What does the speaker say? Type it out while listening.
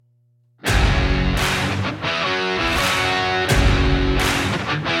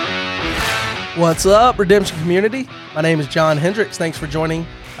What's up, Redemption community? My name is John Hendricks. Thanks for joining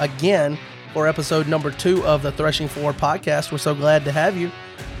again for episode number 2 of the Threshing Floor podcast. We're so glad to have you.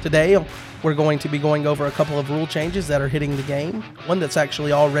 Today, we're going to be going over a couple of rule changes that are hitting the game, one that's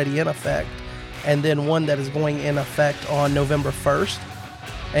actually already in effect, and then one that is going in effect on November 1st.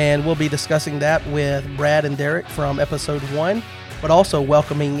 And we'll be discussing that with Brad and Derek from episode 1, but also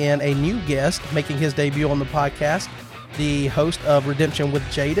welcoming in a new guest making his debut on the podcast, the host of Redemption with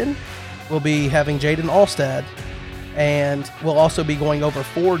Jaden. We'll be having Jaden Alstad, and we'll also be going over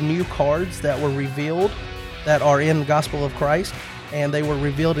 4 new cards that were revealed that are in Gospel of Christ, and they were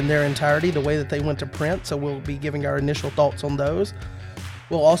revealed in their entirety, the way that they went to print, so we'll be giving our initial thoughts on those.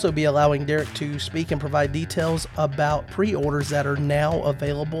 We'll also be allowing Derek to speak and provide details about pre-orders that are now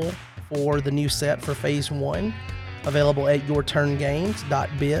available for the new set for Phase 1, available at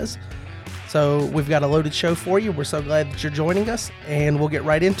yourturngames.biz. So we've got a loaded show for you. We're so glad that you're joining us, and we'll get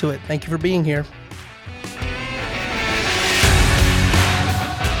right into it. Thank you for being here.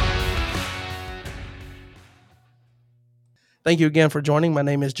 Thank you again for joining. My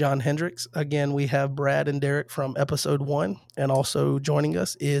name is John Hendricks. Again, we have Brad and Derek from episode 1, and also joining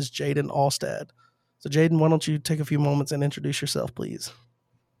us is Jaden Alstad. So Jaden, why don't you take a few moments and introduce yourself, please?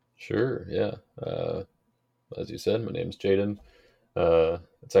 Sure, yeah. As you said, my name's Jaden.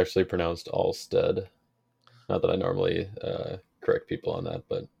 It's actually pronounced Alstead. Not that I normally correct people on that,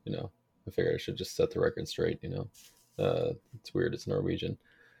 but, I figure I should just set the record straight, It's weird, it's Norwegian.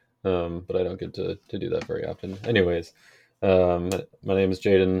 But I don't get to do that very often. Anyways, my name is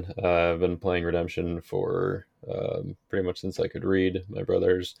Jaden. I've been playing Redemption for pretty much since I could read. My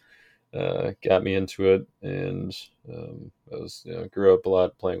brothers got me into it, and I was grew up a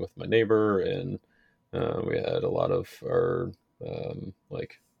lot playing with my neighbor, and we had a lot of our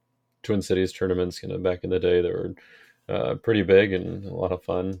like Twin Cities tournaments back in the day that were pretty big and a lot of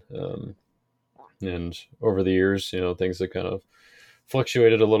fun. And over the years, things have kind of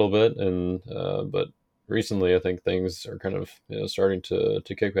fluctuated a little bit, and but recently I think things are kind of starting to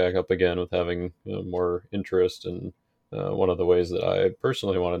kick back up again with having more interest. And one of the ways that I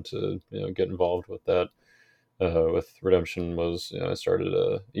personally wanted to get involved with that with Redemption was I started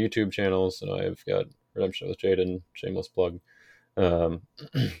a YouTube channel, so I've got Redemption with Jaden, shameless plug,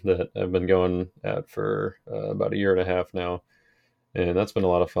 that I've been going at for about a year and a half now, and that's been a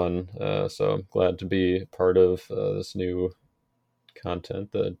lot of fun. So I'm glad to be part of this new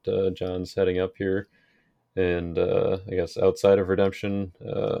content that John's heading up here. And I guess outside of Redemption,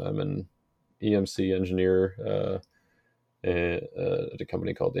 I'm an EMC engineer at a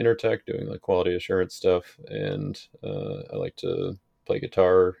company called Intertech, doing like quality assurance stuff, and I like to play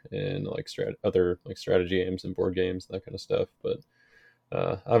guitar and like other like strategy games and board games, that kind of stuff. But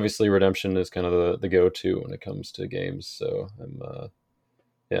obviously Redemption is kind of the go-to when it comes to games, so I'm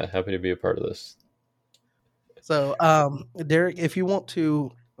happy to be a part of this. So Derek, if you want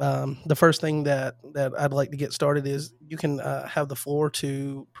to, the first thing that I'd like to get started is you can have the floor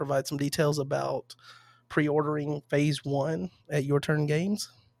to provide some details about pre-ordering Phase 1 at Your Turn Games.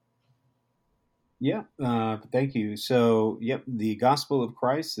 Yeah, thank you. So, yep, the Gospel of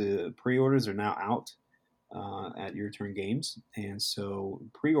Christ, the pre-orders are now out at Your Turn Games. And so,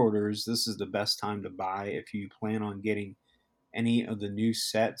 pre-orders, this is the best time to buy if you plan on getting any of the new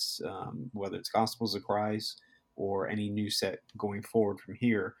sets, whether it's Gospels of Christ or any new set going forward from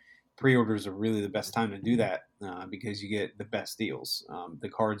here. Pre-orders are really the best time to do that because you get the best deals. The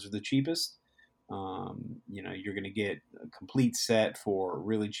cards are the cheapest. You're going to get a complete set for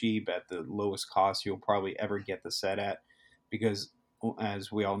really cheap at the lowest cost you'll probably ever get the set at, because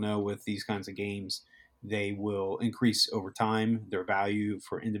as we all know, with these kinds of games, they will increase over time. Their value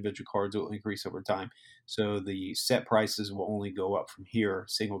for individual cards will increase over time. So the set prices will only go up from here.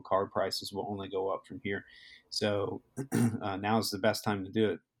 Single card prices will only go up from here. So now is the best time to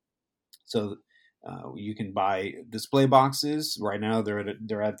do it. So you can buy display boxes right now.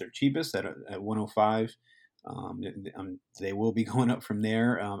 They're at their cheapest at $105. They will be going up from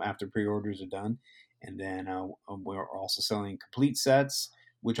there after pre-orders are done. And then we're also selling complete sets,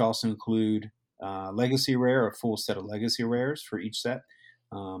 which also include Legacy Rare, a full set of Legacy Rares for each set,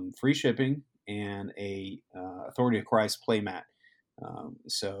 free shipping, and a Authority of Christ playmat.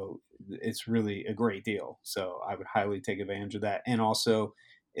 So it's really a great deal. So I would highly take advantage of that. And also,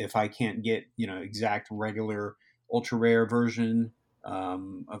 if I can't get exact regular ultra rare version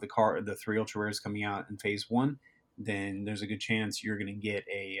of the card, the 3 ultra rares coming out in Phase 1, then there's a good chance you're going to get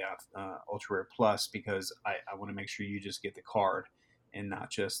a ultra rare plus, because I want to make sure you just get the card and not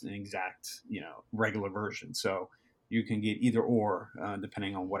just an exact regular version. So you can get either or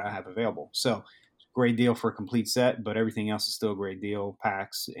depending on what I have available. So great deal for a complete set, but everything else is still a great deal.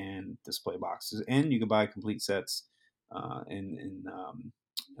 Packs and display boxes, and you can buy complete sets in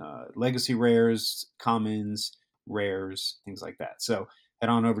legacy rares, commons, rares, things like that. So head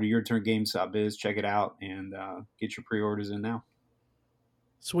on over to yourturngames.biz, check it out, and get your pre-orders in now.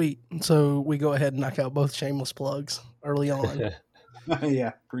 Sweet. So we go ahead and knock out both shameless plugs early on.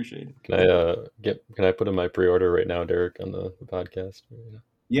 Yeah, appreciate it. Can I put in my pre-order right now, Derek, on the podcast?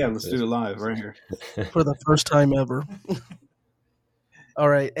 Yeah, let's do it live right here. For the first time ever. All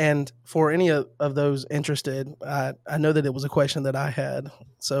right. And for any of those interested, I know that it was a question that I had.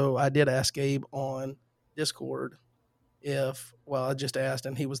 So I did ask Gabe on Discord I just asked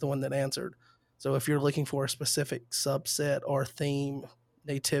and he was the one that answered. So if you're looking for a specific subset or theme,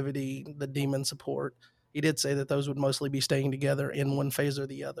 nativity, the demon support, he did say that those would mostly be staying together in one phase or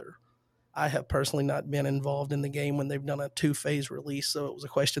the other. I have personally not been involved in the game when they've done a 2-phase release, so it was a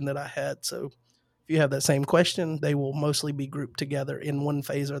question that I had. So if you have that same question, they will mostly be grouped together in one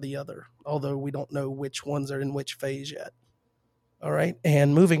phase or the other, although we don't know which ones are in which phase yet. All right,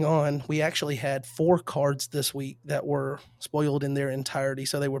 and moving on, we actually had 4 cards this week that were spoiled in their entirety,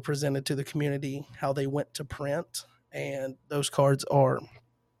 so they were presented to the community how they went to print, and those cards are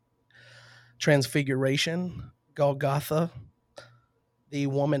Transfiguration, Golgotha, the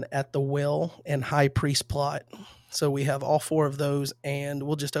Woman at the Well, and High Priest Plot. So we have all 4 of those, and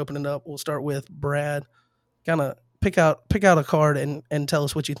we'll just open it up. We'll start with Brad. Kind of pick out a card and tell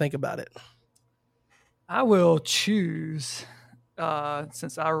us what you think about it. I will choose,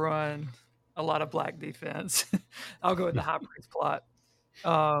 since I run a lot of black defense, I'll go with the High Priest Plot.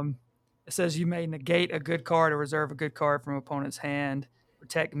 It says you may negate a good card or reserve a good card from opponent's hand,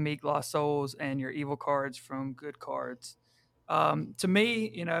 protect meek lost souls and your evil cards from good cards. To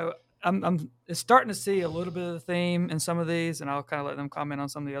me, I'm starting to see a little bit of the theme in some of these, and I'll kind of let them comment on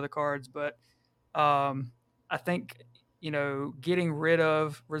some of the other cards. But I think, getting rid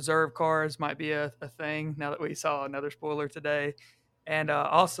of reserve cards might be a thing now that we saw another spoiler today. And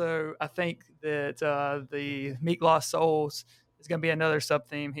also, I think that the Meek Lost Souls is going to be another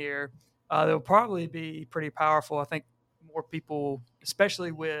sub-theme here. They'll probably be pretty powerful. I think more people,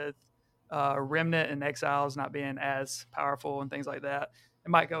 especially with Remnant and Exiles not being as powerful and things like that, it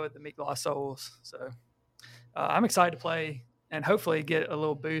might go with the Meek Lost Souls. So I'm excited to play and hopefully get a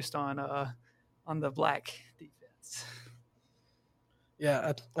little boost on the black defense.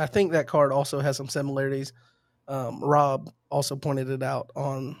 Yeah, I think that card also has some similarities. Rob also pointed it out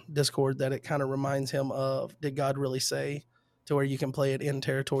on Discord that it kind of reminds him of Did God Really Say, to where you can play it in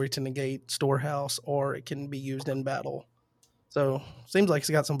territory to negate Storehouse, or it can be used in battle. So seems like it's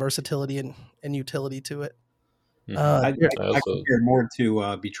got some versatility and utility to it. I compare more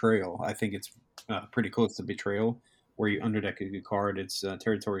to Betrayal. I think it's pretty close to Betrayal, where you underdeck a good card. It's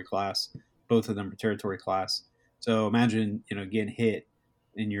territory class. Both of them are territory class. So imagine getting hit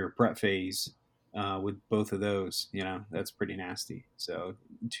in your prep phase with both of those. That's pretty nasty. So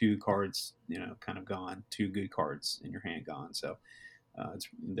 2 cards, kind of gone. 2 good cards in your hand gone. So it's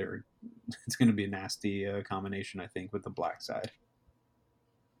going to be a nasty combination, I think, with the black side.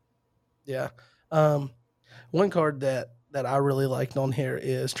 Yeah. One card that I really liked on here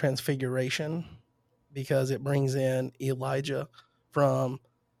is Transfiguration, because it brings in Elijah from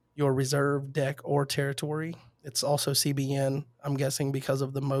your reserve deck or territory. It's also CBN, I'm guessing, because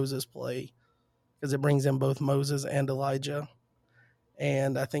of the Moses play, because it brings in both Moses and Elijah.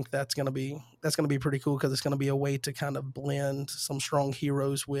 And I think that's going to be pretty cool, because it's going to be a way to kind of blend some strong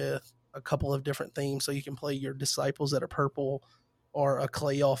heroes with a couple of different themes. So you can play your disciples that are purple, or a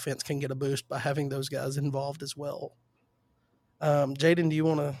clay offense can get a boost by having those guys involved as well. Jaden, do you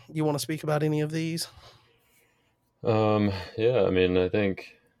want to speak about any of these? Yeah, I mean, I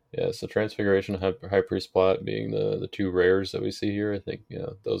think, so Transfiguration, High Priest Plot being the 2 rares that we see here, I think,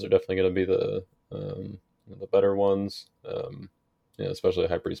 those are definitely going to be the better ones. Especially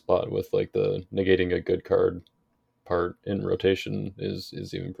High Priest Plot with like the negating a good card part in rotation is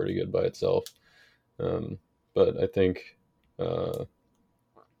even pretty good by itself. But I think,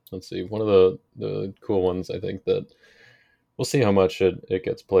 let's see, one of the cool ones, I think that we'll see how much it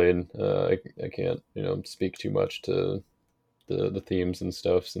gets played. I can't, speak too much to the themes and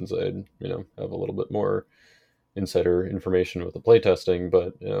stuff, since I, have a little bit more insider information with the playtesting,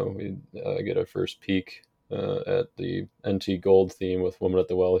 but, we get a first peek at the NT Gold theme with Woman at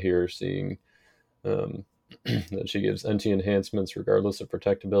the Well here, seeing that she gives NT enhancements regardless of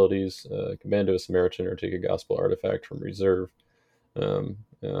protect abilities, command to a Samaritan, or take a gospel artifact from reserve.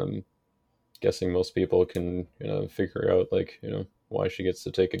 Guessing most people can figure out why she gets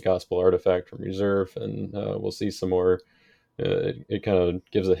to take a gospel artifact from reserve, and we'll see some more it kind of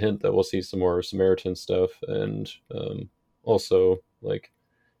gives a hint that we'll see some more Samaritan stuff, and also like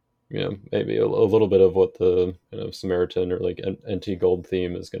maybe a little bit of what the Samaritan or like NT Gold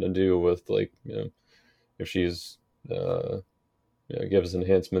theme is going to do with like if she's gives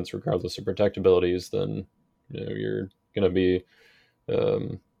enhancements regardless of protect abilities, then you're going to be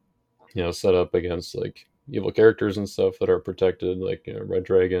set up against like evil characters and stuff that are protected, like Red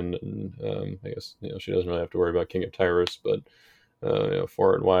Dragon, and I guess she doesn't really have to worry about King of Tyrus, but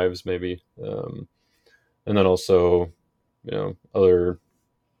Foreign Wives maybe, and then also other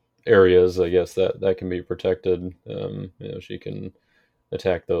areas I guess that can be protected. She can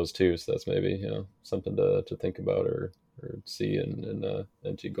attack those too, so that's maybe something to think about or see in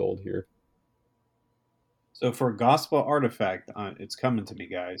NT Gold here. So for Gospel Artifact, it's coming to me,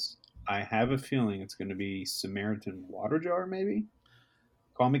 guys. I have a feeling it's going to be Samaritan Water Jar, maybe.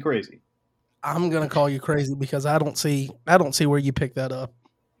 Call me crazy. I'm gonna call you crazy because I don't see where you pick that up.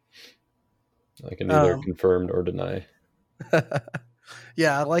 I can neither confirm or deny.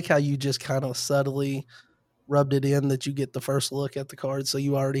 Yeah, I like how you just kind of subtly rubbed it in that you get the first look at the card, so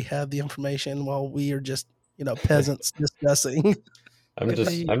you already have the information while we are just peasants discussing. I'm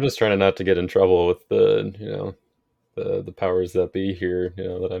just trying not to get in trouble with the the powers that be here.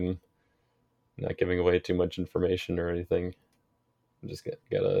 That I'm not giving away too much information or anything. I just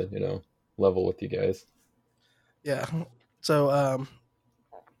gotta level with you guys. Yeah. So,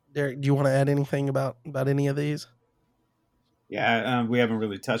 Derek, do you want to add anything about any of these? Yeah, we haven't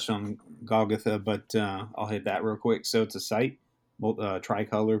really touched on Golgotha, but I'll hit that real quick. So it's a site,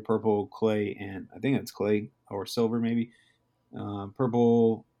 tricolor, purple, clay, and I think it's clay or silver, maybe.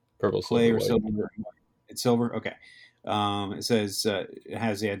 Purple, clay, silver, or silver. It's silver. Okay. It says it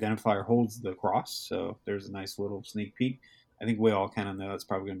has the identifier holds the cross, so there's a nice little sneak peek. I think we all kind of know it's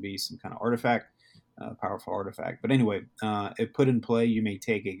probably going to be some kind of artifact, powerful artifact. But anyway, if put in play, you may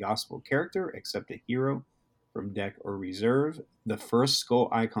take a gospel character, except a hero, from deck or reserve. The first skull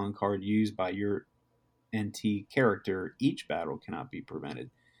icon card used by your NT character each battle cannot be prevented.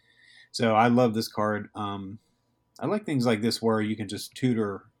 So I love this card. I like things like this where you can just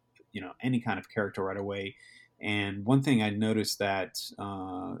tutor, any kind of character right away. And one thing I noticed that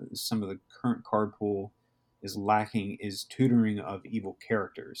some of the current card pool is lacking is tutoring of evil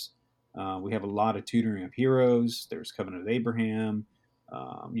characters. We have a lot of tutoring of heroes. There's Covenant of Abraham.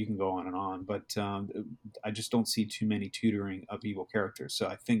 You can go on, but I just don't see too many tutoring of evil characters. So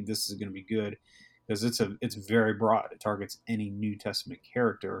I think this is going to be good because it's very broad. It targets any New Testament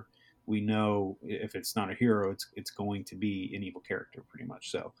character. We know if it's not a hero, it's going to be an evil character pretty much.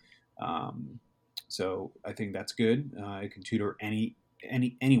 So, so I think that's good. It can tutor any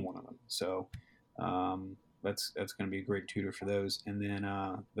one of them. So that's going to be a great tutor for those. And then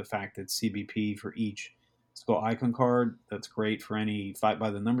the fact that CBP for each skull icon card, that's great for any fight by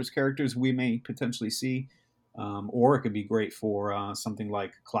the numbers characters we may potentially see, or it could be great for something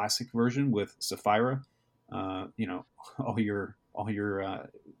like classic version with Sapphira. All your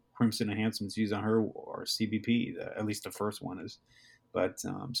crimson enhancements used on her or CBP. At least the first one is. But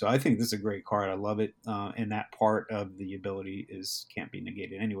so I think this is a great card. I love it, and that part of the ability can't be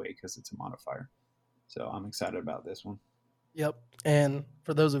negated anyway because it's a modifier. So I'm excited about this one. Yep. And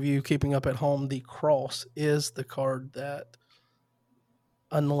for those of you keeping up at home, the cross is the card that,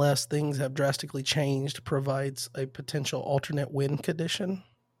 unless things have drastically changed, provides a potential alternate win condition.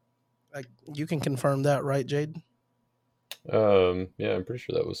 You can confirm that, right, Jade? Yeah, I'm pretty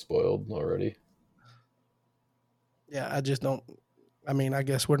sure that was spoiled already. Yeah, I just don't. I mean, I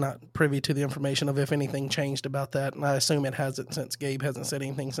guess we're not privy to the information of if anything changed about that. And I assume it hasn't, since Gabe hasn't said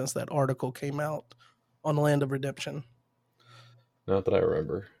anything since that article came out on Land of Redemption. Not that I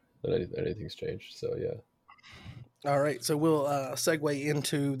remember that anything's changed. So, yeah. All right. So we'll segue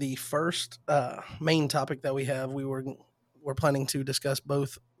into the first main topic that we have. We're planning to discuss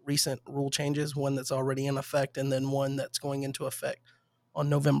both recent rule changes, one that's already in effect and then one that's going into effect on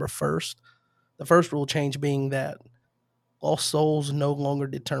November 1st. The first rule change being that Lost Souls no longer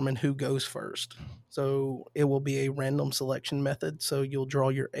determine who goes first. So it will be a random selection method. So you'll draw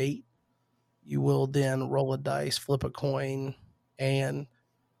your 8. You will then roll a dice, flip a coin, and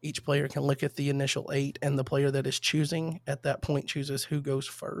each player can look at the initial 8, and the player that is choosing at that point chooses who goes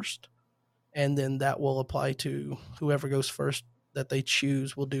first. And then that will apply to whoever goes first that they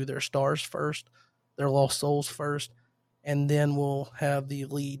choose will do their stars first, their Lost Souls first, and then we'll have the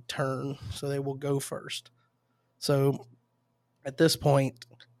lead turn. So they will go first. So at this point,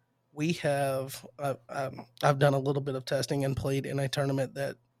 we have I've done a little bit of testing and played in a tournament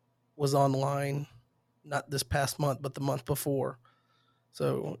that was online, not this past month, but the month before.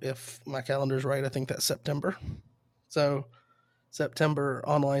 So if my calendar is right, I think that's September. So September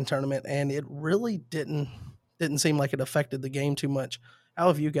online tournament, and it really didn't seem like it affected the game too much. How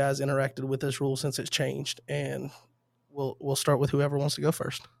have you guys interacted with this rule since it's changed? And we'll start with whoever wants to go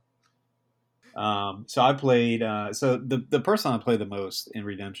first. So I played. So the person I play the most in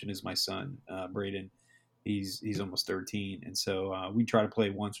Redemption is my son, Braden. He's almost 13, and so we try to play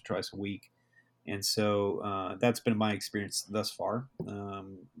once or twice a week, and so that's been my experience thus far.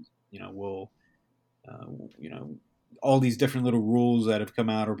 We'll all these different little rules that have come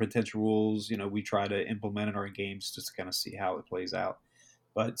out or potential rules, we try to implement in our games just to kind of see how it plays out.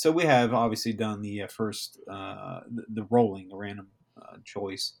 But so we have obviously done the first, the rolling, the random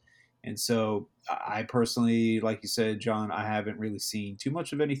choice. And so I personally, like you said, John, I haven't really seen too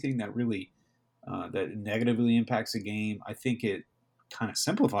much of anything that really that negatively impacts the game. I think it kind of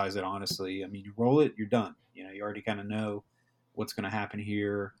simplifies it, honestly. I mean, you roll it, you're done. You already kind of know what's going to happen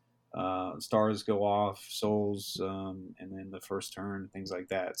here. Stars go off, souls, and then the first turn, things like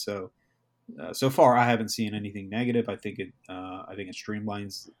that. So so far, I haven't seen anything negative. I think it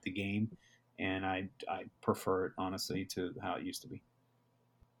streamlines the game, and I prefer it, honestly, to how it used to be.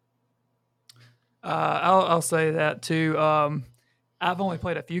 I'll say that too. I've only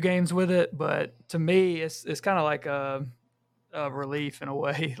played a few games with it, but to me, it's kind of like a relief in a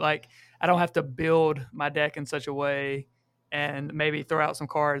way. Like I don't have to build my deck in such a way, and maybe throw out some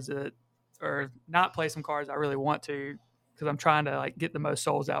cards or not play some cards I really want to, because I'm trying to like get the most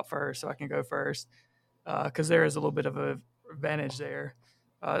souls out first so I can go first. Because there is a little bit of an advantage there,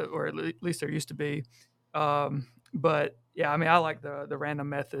 or at least there used to be. But yeah, I mean, I like the random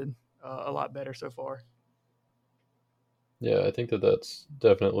method a lot better so far. Yeah, I think that's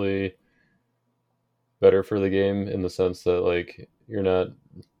definitely better for the game in the sense that like you're not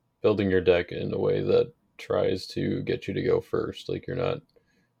building your deck in a way that tries to get you to go first. Like you're not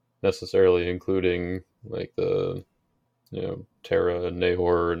necessarily including like the Terra and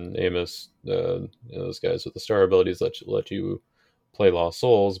Nahor and Amos, those guys with the star abilities that let you play Lost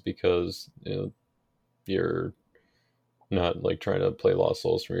Souls because you're not like trying to play Lost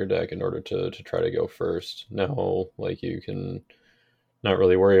Souls from your deck in order to try to go first. Now, like you can not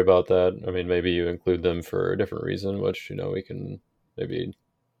really worry about that. I mean, maybe you include them for a different reason, which we can maybe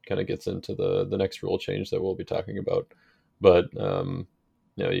kind of gets into the next rule change that we'll be talking about. But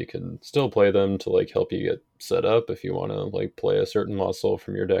you can still play them to like help you get set up if you want to like play a certain Lost Soul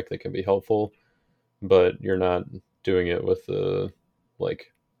from your deck that can be helpful, but you're not doing it with the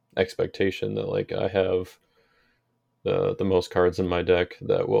like expectation that like I have the most cards in my deck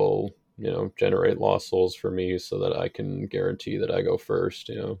that will generate Lost Souls for me so that I can guarantee that I go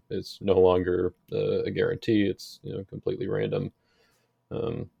first. It's no longer a guarantee. It's completely random.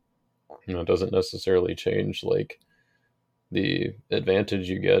 It doesn't necessarily change like the advantage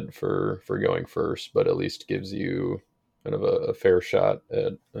you get for going first, but at least gives you kind of a fair shot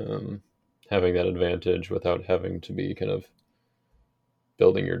at having that advantage without having to be kind of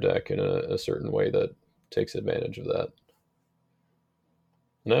building your deck in a certain way that takes advantage of that.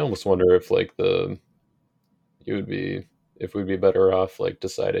 And I almost wonder if like we'd be better off like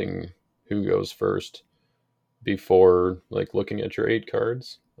deciding who goes first before like looking at your 8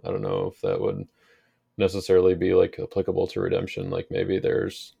 cards. I don't know if that would necessarily be like applicable to Redemption. Like maybe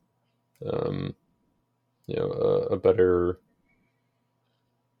there's a better,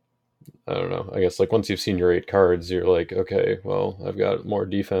 I don't know, I guess like once you've seen your 8 cards you're like, okay, well I've got more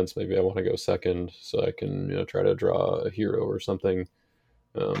defense, maybe I want to go second so I can try to draw a hero or something.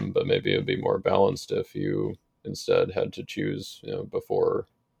 But maybe it would be more balanced if you instead had to choose before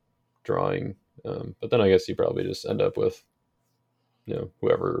drawing. But then I guess you probably just end up with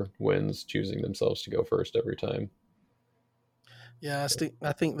whoever wins choosing themselves to go first every time. Yeah,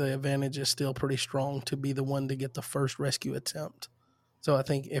 I think the advantage is still pretty strong to be the one to get the first rescue attempt. So I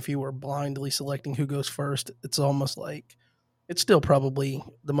think if you were blindly selecting who goes first, it's almost like it's still probably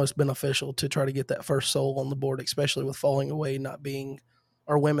the most beneficial to try to get that first soul on the board, especially with falling away not being,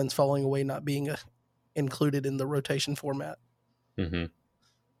 or women's falling away not being included in the rotation format. Mm-hmm.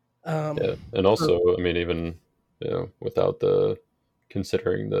 Yeah, and also, I mean, even without the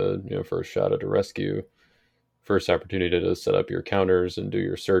considering the first shot at a rescue, first opportunity to set up your counters and do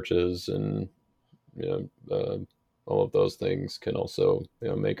your searches and all of those things can also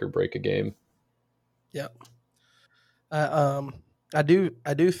make or break a game. Yeah. I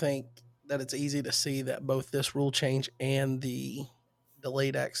do think that it's easy to see that both this rule change and the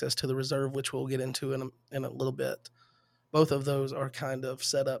delayed access to the reserve, which we'll get into in a little bit, both of those are kind of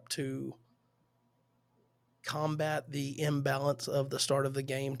set up to combat the imbalance of the start of the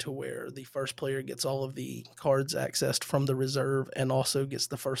game, to where the first player gets all of the cards accessed from the reserve and also gets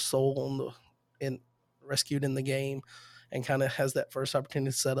the first soul rescued in the game. and kind of has that first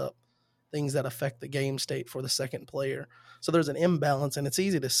opportunity to set up things that affect the game state for the second player. So there's an imbalance, and it's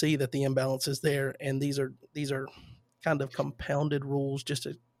easy to see that the imbalance is there. And these are kind of compounded rules just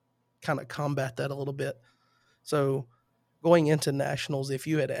to kind of combat that a little bit. So going into nationals, if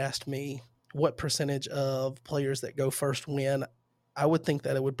you had asked me what percentage of players that go first win, I would think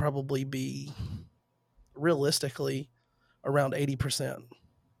that it would probably be realistically around 80%.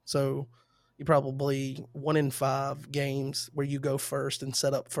 So you probably 1 in 5 games where you go first and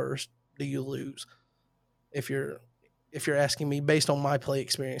set up first, do you lose? If you're asking me based on my play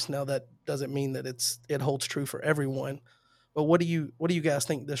experience, now that doesn't mean that it holds true for everyone. But what do you guys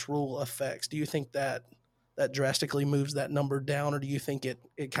think this rule affects? Do you think that drastically moves that number down, or do you think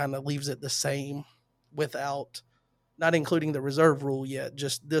it kind of leaves it the same without not including the reserve rule yet,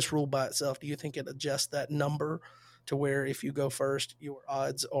 just this rule by itself? Do you think it adjusts that number to where if you go first, your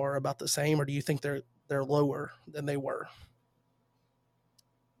odds are about the same, or do you think they're lower than they were?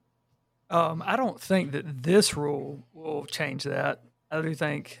 I don't think that this rule will change that. I do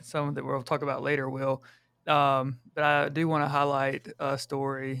think some that we'll talk about later will. But I do want to highlight a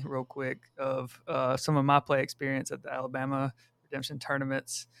story real quick of some of my play experience at the Alabama Redemption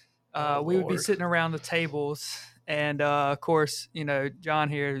tournaments. We would be sitting around the tables, and of course, John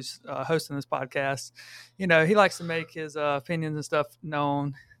here, who's hosting this podcast, he likes to make his opinions and stuff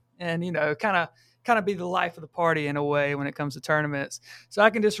known, and kind of be the life of the party in a way when it comes to tournaments. So I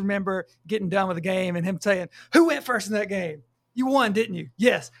can just remember getting done with the game and him saying, "Who went first in that game? You won, didn't you?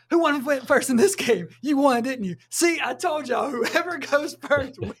 Yes. Who went first in this game? You won, didn't you? See, I told y'all, whoever goes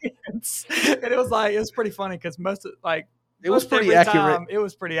first wins." And it was pretty funny because it was pretty accurate. It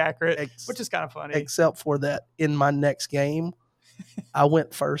was pretty accurate, which is kind of funny. Except for that, in my next game, I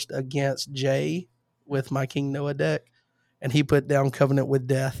went first against Jay with my King Noah deck, and he put down Covenant with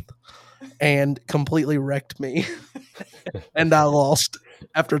Death and completely wrecked me. And I lost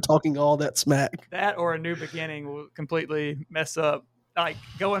after talking all that smack. That or a New Beginning will completely mess up. Like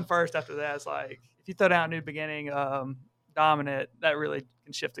going first after that is like, if you throw down New Beginning dominant, that really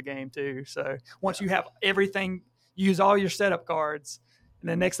can shift the game too. So once you have everything, you use all your setup cards, and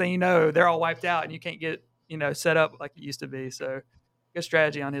then next thing you know, they're all wiped out and you can't get, set up like it used to be. So good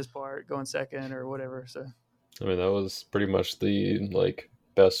strategy on his part, going second or whatever. So I mean, that was pretty much the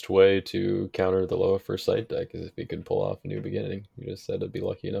best way to counter the Loa First Sight deck, is if he could pull off a New Beginning. You just had to be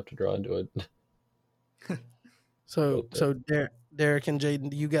lucky enough to draw into it. So Derek and Jaden,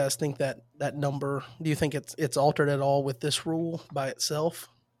 do you guys think that number, do you think it's altered at all with this rule by itself?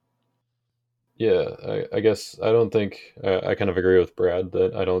 Yeah, I guess I don't think, I kind of agree with Brad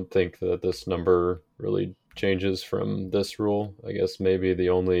that I don't think that this number really changes from this rule. I guess maybe the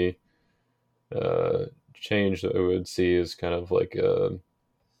only change that we would see is kind of like a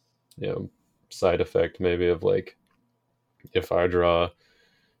side effect maybe of if I draw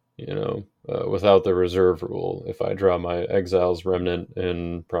without the reserve rule, if I draw my Exiles, Remnant,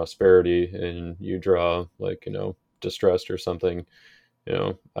 and Prosperity, and you draw Distressed or something,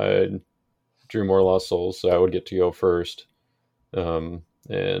 I drew more Lost Souls, so I would get to go first, and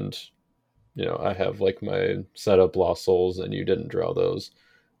I have my setup Lost Souls and you didn't draw those,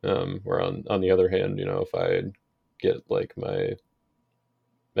 where on the other hand, if I get my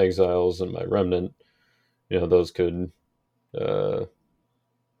Exiles and my Remnant, those could or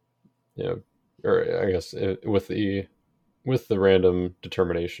I guess with the random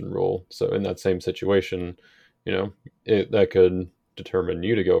determination rule. So in that same situation, that could determine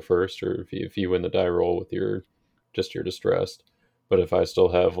you to go first, or if you win the die roll with your Distressed. But if I still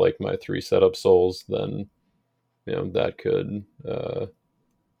have my 3 setup souls, then that could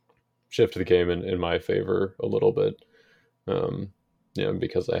shift the game in my favor a little bit.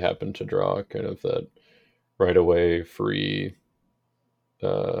 Because I happen to draw kind of that right away free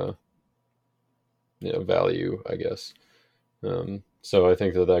value, I guess. So I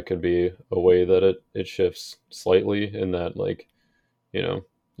think that could be a way that it shifts slightly, in that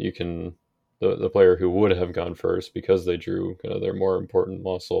you can, the player who would have gone first because they drew kind of their more important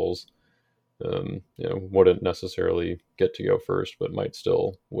Lost Souls, wouldn't necessarily get to go first, but might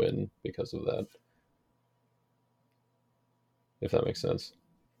still win because of that. If that makes sense.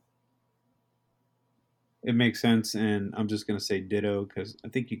 It makes sense, and I'm just going to say ditto because I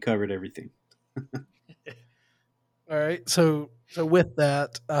think you covered everything. All right, so with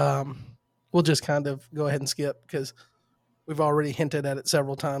that, we'll just kind of go ahead and skip because we've already hinted at it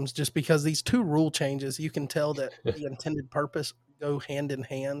several times. Just because these 2 rule changes, you can tell that the intended purpose go hand in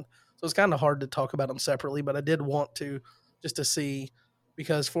hand. So it's kind of hard to talk about them separately, but I did want to just to see,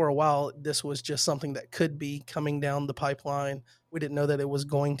 because for a while this was just something that could be coming down the pipeline. We didn't know that it was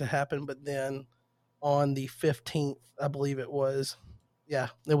going to happen, but then on the 15th, I believe it was. Yeah,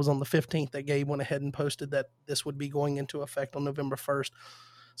 it was on the 15th that Gabe went ahead and posted that this would be going into effect on November 1st.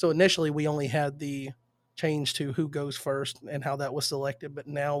 So initially, we only had the change to who goes first and how that was selected, but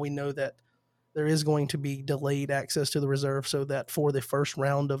now we know that there is going to be delayed access to the reserve so that for the first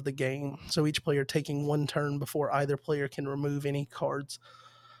round of the game, so each player taking one turn before either player can remove any cards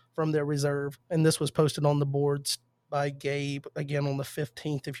from their reserve. And this was posted on the boards by Gabe again on the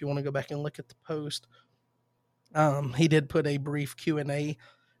 15th. If you want to go back and look at the post, he did put a brief Q&A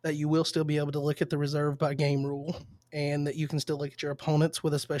that you will still be able to look at the reserve by game rule, and that you can still look at your opponents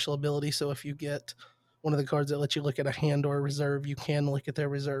with a special ability. So if you get one of the cards that lets you look at a hand or a reserve, you can look at their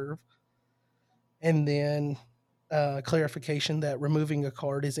reserve. And then clarification that removing a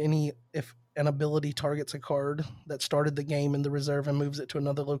card is if an ability targets a card that started the game in the reserve and moves it to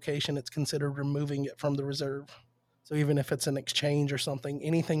another location, it's considered removing it from the reserve. So even if it's an exchange or something,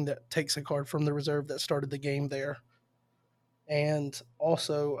 anything that takes a card from the reserve that started the game there. And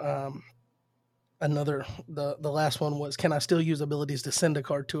also the last one was, can I still use abilities to send a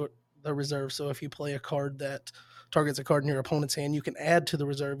card to the reserve? So if you play a card that targets a card in your opponent's hand, you can add to the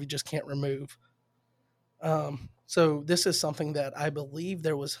reserve, you just can't remove. So this is something that I believe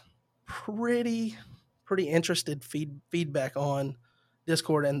there was pretty interested feedback on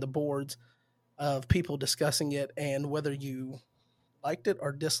Discord and the boards of people discussing it and whether you liked it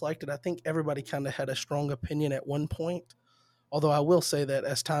or disliked it. I think everybody kind of had a strong opinion at one point. Although I will say that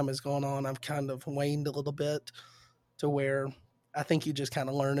as time has gone on, I've kind of waned a little bit to where I think you just kind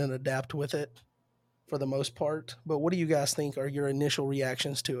of learn and adapt with it for the most part. But what do you guys think are your initial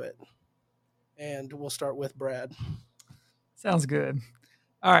reactions to it? And we'll start with Brad. Sounds good.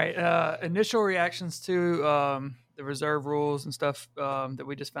 All right. Initial reactions to the reserve rules and stuff that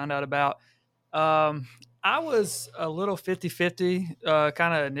we just found out about. I was a little 50-50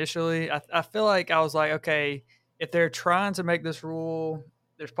 kind of initially. I feel like I was like, okay, if they're trying to make this rule,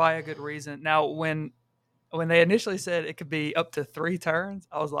 there's probably a good reason. Now, when they initially said it could be up to 3 turns,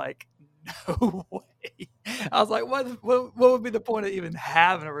 I was like, no way. I was like, what would be the point of even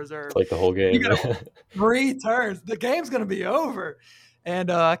having a reserve? It's like the whole game. You got 3 turns. The game's going to be over.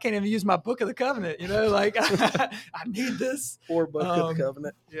 And I can't even use my Book of the Covenant, like I need this. Or Book of the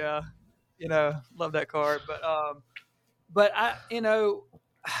Covenant. Yeah. Love that card. But I,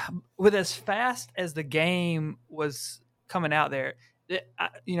 with as fast as the game was coming out there,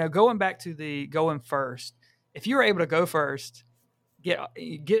 going back to the going first, if you were able to go first, get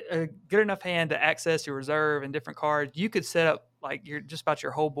a good enough hand to access your reserve and different cards, you could set up like just about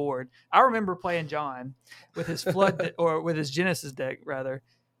your whole board. I remember playing John with his flood or with his Genesis deck rather,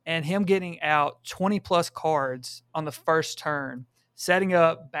 and him getting out 20 plus cards on the first turn, setting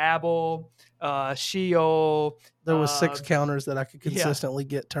up Babel, Sheol. There was 6 counters that I could consistently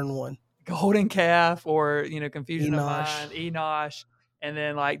get turn 1. Golden Calf or Confusion of Mind, Enosh, and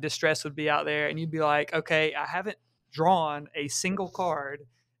then like Distress would be out there, and you'd be like, okay, I haven't drawn a single card,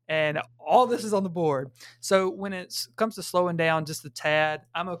 and all this is on the board. So when it comes to slowing down just a tad,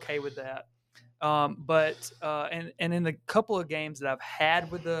 I'm okay with that. But in the couple of games that I've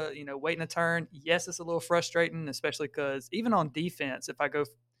had with the waiting a turn, yes, it's a little frustrating, especially because even on defense, if I go,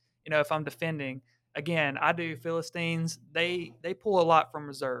 if I'm defending, again, I do Philistines. They pull a lot from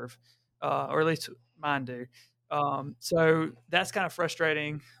reserve, or at least mine do. So that's kind of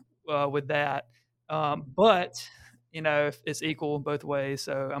frustrating with that. But if it's equal both ways,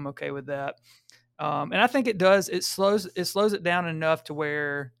 so I'm okay with that. And I think it slows it down enough to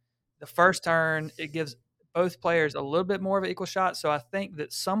where the first turn, it gives both players a little bit more of an equal shot. So I think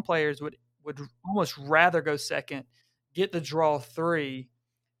that some players would almost rather go second, get the draw 3,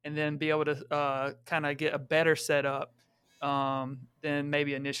 and then be able to kind of get a better setup than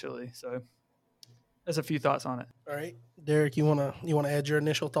maybe initially. So there's a few thoughts on it. All right, Derek, you wanna add your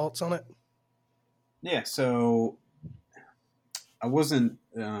initial thoughts on it? Yeah. So I wasn't.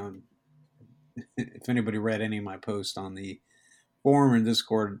 If anybody read any of my posts on the forum and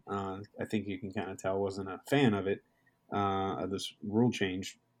Discord, I think you can kind of tell I wasn't a fan of it, of this rule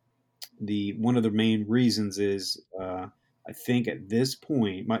change. One of the main reasons is I think at this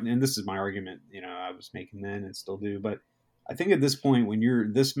point, and this is my argument, I was making then and still do, but I think at this point, when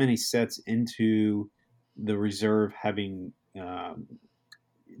you're this many sets into the reserve, having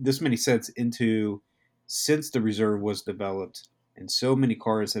this many sets into since the reserve was developed, and so many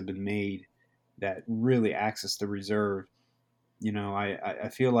cards have been made that really access the reserve, I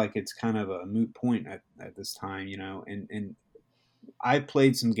feel like it's kind of a moot point at this time, and I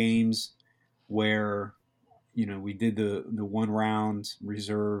played some games where, we did the 1 round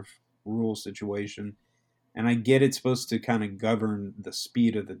reserve rule situation, and I get it's supposed to kind of govern the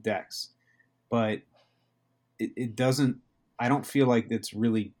speed of the decks, but it doesn't. I don't feel like it's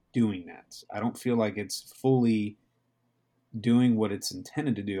really doing that. I don't feel like it's fully doing what it's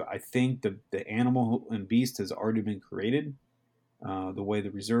intended to do. I think the animal and beast has already been created, the way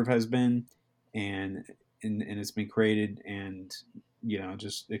the reserve has been, and it's been created and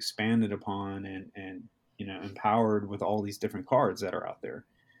just expanded upon and empowered with all these different cards that are out there.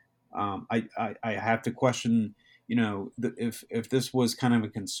 I have to question, if this was kind of a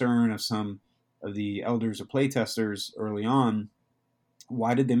concern of some of the elders or playtesters early on,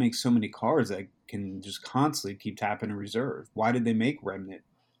 why did they make so many cards that can just constantly keep tapping in reserve? Why did they make Remnant?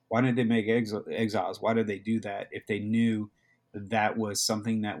 Why did they make Exiles? Why did they do that if they knew that was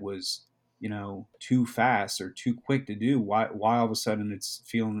something that was, too fast or too quick to do? Why all of a sudden it's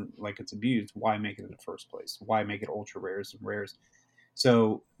feeling like it's abused? Why make it in the first place? Why make it ultra rares and rares?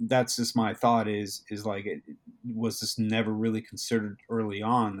 So that's just my thought is like, was this never really considered early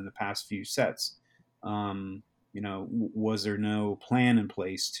on in the past few sets? Was there no plan in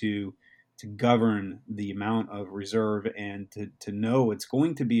place to govern the amount of reserve and to know it's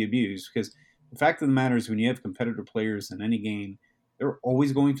going to be abused? Because the fact of the matter is, when you have competitor players in any game, they're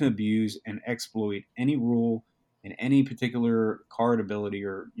always going to abuse and exploit any rule and any particular card ability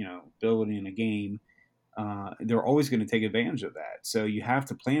or ability in a game. They're always going to take advantage of that. So you have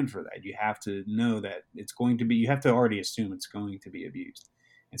to plan for that. You have to know that it's going to be, you have to already assume it's going to be abused.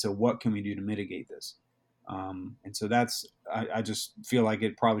 And so what can we do to mitigate this? And so I just feel like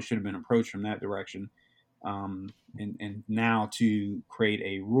it probably should have been approached from that direction. And now to create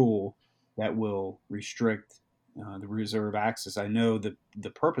a rule that will restrict the reserve access. I know the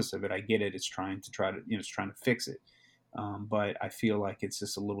purpose of it. I get it. It's trying to fix it. But I feel like it's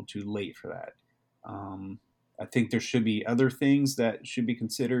just a little too late for that. I think there should be other things that should be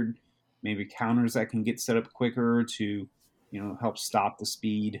considered, maybe counters that can get set up quicker to, help stop the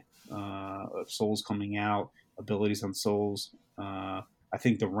speed of souls coming out, abilities on souls. I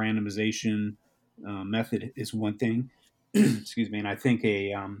think the randomization method is one thing. Excuse me. And I think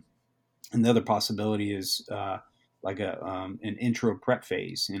another possibility is like an intro prep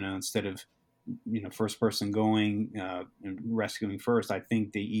phase, instead of first person going and rescuing first. I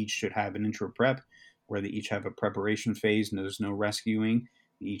think they each should have an intro prep where they each have a preparation phase and there's no rescuing.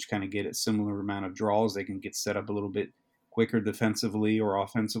 They each kind of get a similar amount of draws. They can get set up a little bit quicker defensively or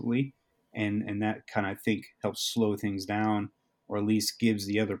offensively. And that kind of, I think, helps slow things down, or at least gives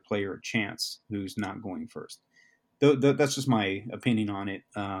the other player a chance who's not going first. That's just my opinion on it.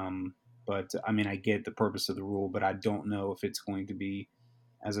 But I mean, I get the purpose of the rule, but I don't know if it's going to be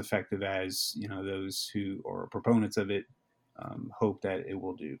as effective as those who are proponents of it hope that it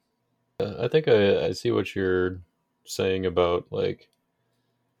will do. I think I see what you're saying about, like,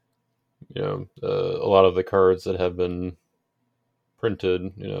 a lot of the cards that have been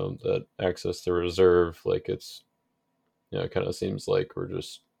printed, that access the reserve, like, it's, it kind of seems like we're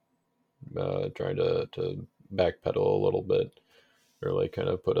just trying to backpedal a little bit, or like kind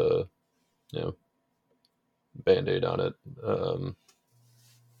of put a band-aid on it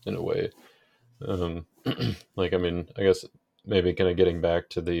in a way. Like, I mean, I guess maybe kind of getting back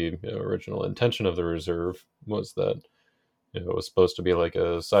to the original intention of the reserve was that it was supposed to be like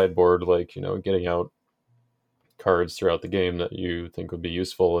a sideboard, like, getting out cards throughout the game that you think would be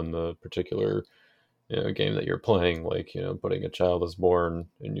useful in the particular game that you're playing, like, putting a Child is Born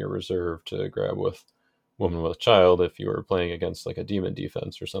in your reserve to grab with Woman with Child if you were playing against like a demon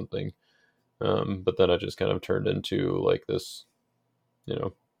defense or something. But then it just kind of turned into like this,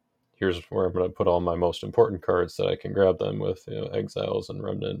 here's where I'm going to put all my most important cards that I can grab them with, Exiles and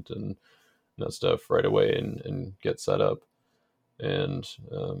Remnant and that stuff right away and get set up. And,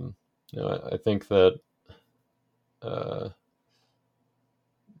 I think that, I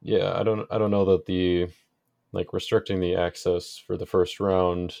don't know that the, like, restricting the access for the first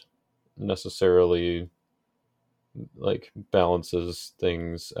round necessarily, like, balances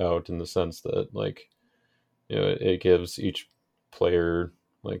things out in the sense that, like, it gives each player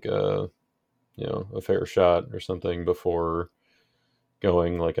like a fair shot or something before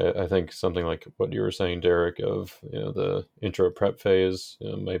going. Like, I think something like what you were saying, Derek, of the intro prep phase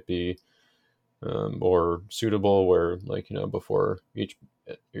might be more suitable, where, like, before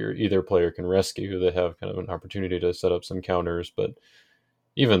either player can rescue, they have kind of an opportunity to set up some counters. But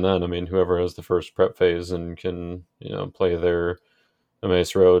even then, I mean, whoever has the first prep phase and can play their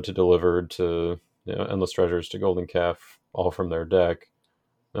Amaze Road to Delivered to Endless Treasures to Golden Calf all from their deck,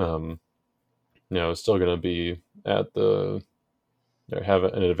 is still going to be at the have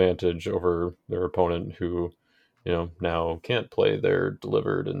an advantage over their opponent who now can't play their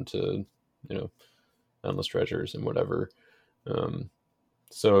Delivered into Endless Treasures and whatever.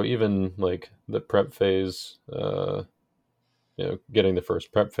 So even like the prep phase, getting the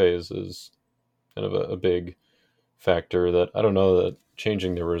first prep phase is kind of a big factor that I don't know that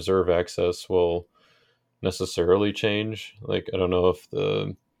changing the reserve access will necessarily change. Like, I don't know if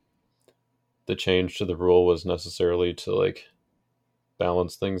the change to the rule was necessarily to like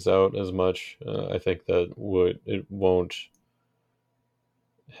balance things out as much. I think that it won't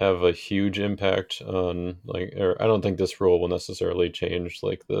have a huge impact on like, or I don't think this rule will necessarily change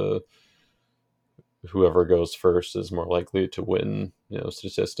like the whoever goes first is more likely to win,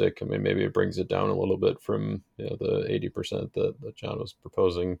 statistic. I mean, maybe it brings it down a little bit from, the 80% that John was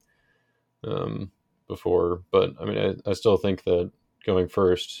proposing before. But I mean, I still think that going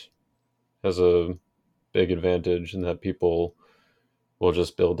first has a big advantage in that people will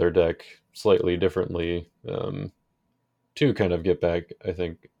just build their deck slightly differently to kind of get back, I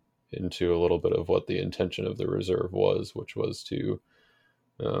think, into a little bit of what the intention of the reserve was, which was to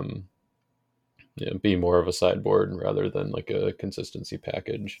be more of a sideboard rather than like a consistency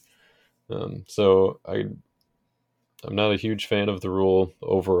package. So I'm not a huge fan of the rule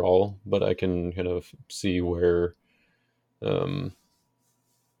overall, but I can kind of see where, how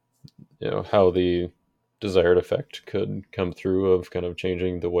the desired effect could come through of kind of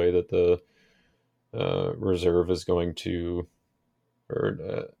changing the way that the reserve is going to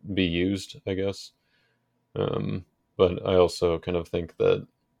be used, I guess. But I also kind of think that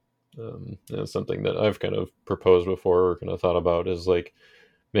something that I've kind of proposed before or kind of thought about is like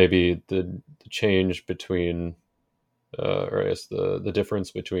maybe the change between, or I guess the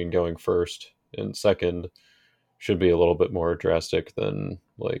difference between going first and second should be a little bit more drastic than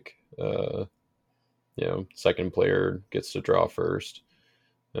like, second player gets to draw first.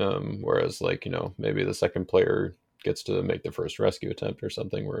 Whereas like, maybe the second player gets to make the first rescue attempt or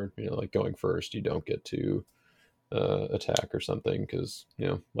something where, like going first, you don't get to attack or something. Cause,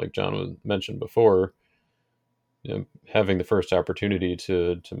 like John mentioned before, having the first opportunity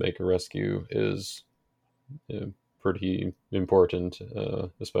to make a rescue is pretty important,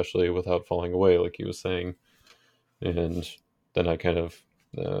 especially without falling away, like he was saying. And then I kind of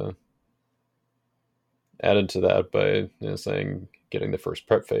added to that by saying getting the first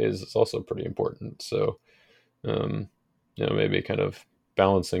prep phase is also pretty important. So, maybe kind of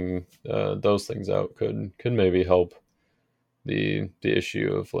balancing those things out could maybe help the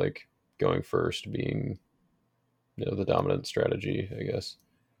issue of like going first being the dominant strategy, I guess.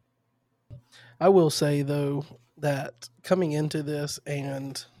 I will say though that coming into this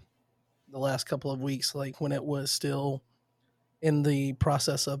and the last couple of weeks, like when it was still in the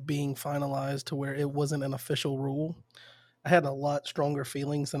process of being finalized to where it wasn't an official rule, I had a lot stronger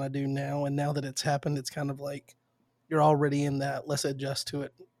feelings than I do now. And now that it's happened, it's kind of like you're already in that let's adjust to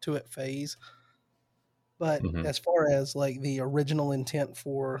it phase. But Mm-hmm. as far as like the original intent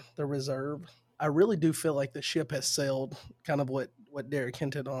for the reserve, I really do feel like the ship has sailed. Kind of what Derek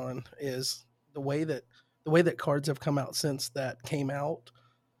hinted on is the way that cards have come out since that came out,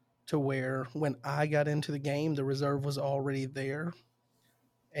 to where when I got into the game, the reserve was already there.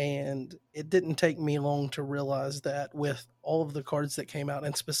 And it didn't take me long to realize that with all of the cards that came out,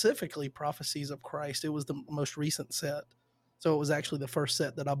 and specifically Prophecies of Christ, it was the most recent set. So it was actually the first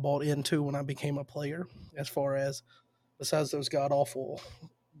set that I bought into when I became a player, as far as besides those god awful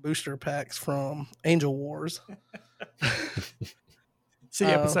booster packs from Angel Wars. See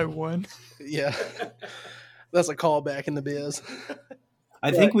episode 1. Yeah. That's a callback in the biz.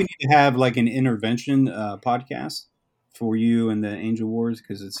 I think we need to have like an intervention podcast for you and the Angel Wars,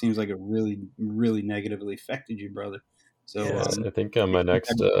 because it seems like it really, really negatively affected you, brother. So I think on my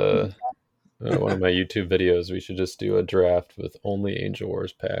next one of my YouTube videos, we should just do a draft with only Angel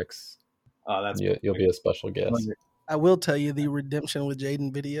Wars packs. You'll be a special guest. I will tell you the Redemption with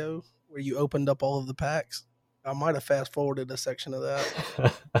Jaden video where you opened up all of the packs. I might have fast forwarded a section of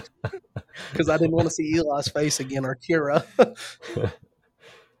that because I didn't want to see Eli's face again, or Kira. Too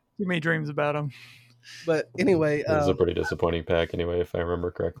many dreams about him. But anyway, it was a pretty disappointing pack anyway, if I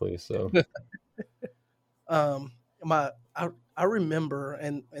remember correctly. So, I remember,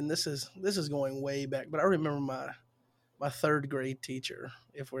 and this is going way back, but I remember my third grade teacher,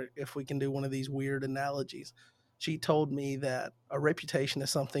 if we can do one of these weird analogies, she told me that a reputation is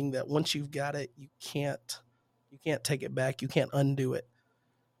something that once you've got it, you can't take it back, you can't undo it.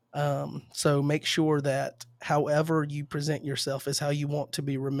 So make sure that however you present yourself is how you want to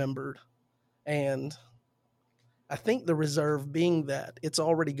be remembered. And I think the reserve, being that it's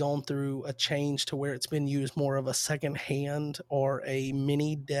already gone through a change to where it's been used more of a second hand or a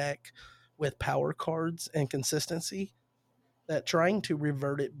mini deck with power cards and consistency, that trying to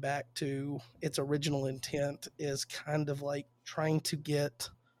revert it back to its original intent is kind of like trying to get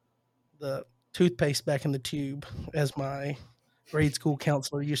the toothpaste back in the tube, as my grade school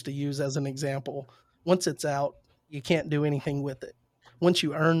counselor used to use as an example. Once it's out, you can't do anything with it. Once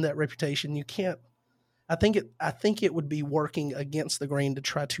you earn that reputation, you can't. I think it would be working against the grain to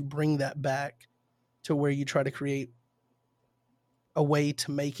try to bring that back to where you try to create a way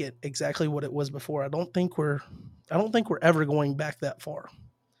to make it exactly what it was before. I don't think we're ever going back that far.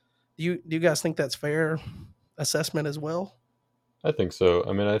 Do you guys think that's fair assessment as well? I think so.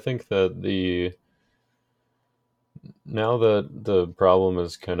 I mean, I think that now that the problem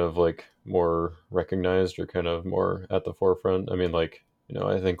is kind of like more recognized or kind of more at the forefront. I mean, like,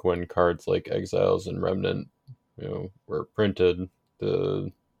 I think when cards like Exiles and Remnant, were printed,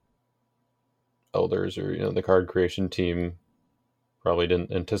 the elders or, the card creation team probably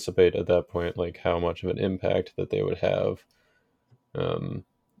didn't anticipate at that point like how much of an impact that they would have. Um,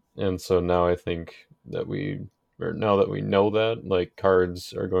 and so now I think that now that we know that, like,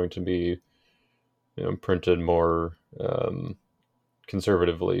 cards are going to be, printed more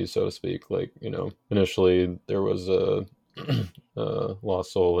conservatively, so to speak. Like, initially there was a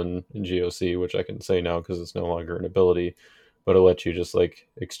Lost Soul in GOC, which I can say now because it's no longer an ability, but it lets you just like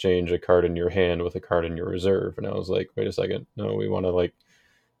exchange a card in your hand with a card in your reserve. And I was like, wait a second, no, we want to like,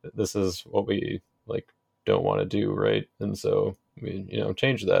 this is what we like don't want to do, right? And so we,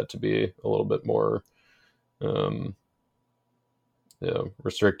 changed that to be a little bit more um,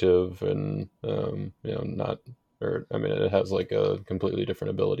 restrictive and not, or I mean, it has like a completely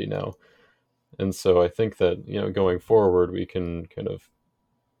different ability now. And so I think that, going forward, we can kind of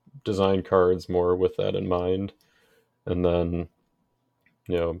design cards more with that in mind. And then,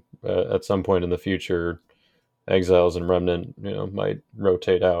 at some point in the future, Exiles and Remnant, might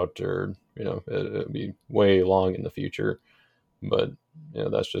rotate out, or, it'll be way long in the future. But,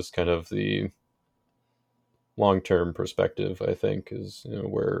 that's just kind of the long-term perspective, I think, is,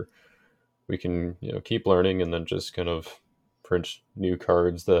 where we can, keep learning and then just kind of print new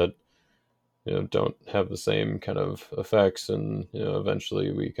cards that, don't have the same kind of effects, and,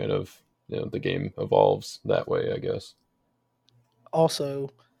 eventually we kind of, the game evolves that way, I guess. Also,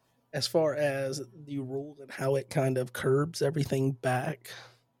 as far as the rules and how it kind of curbs everything back,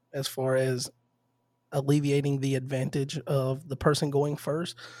 as far as alleviating the advantage of the person going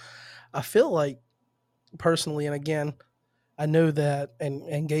first, I feel like personally, and again, I know that,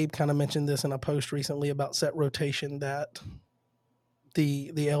 and Gabe kind of mentioned this in a post recently about set rotation, that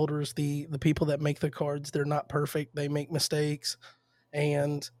the elders, the people that make the cards, they're not perfect. They make mistakes,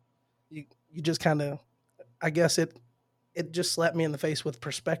 and you just kind of, I guess it just slapped me in the face with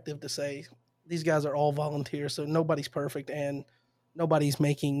perspective to say these guys are all volunteers, so nobody's perfect, and nobody's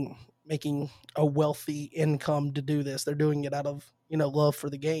making a wealthy income to do this. They're doing it out of love for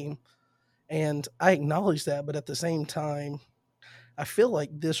the game, and I acknowledge that, but at the same time, I feel like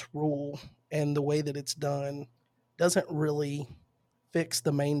this rule and the way that it's done doesn't really fix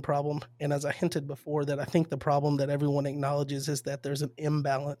the main problem. And as I hinted before, that I think the problem that everyone acknowledges is that there's an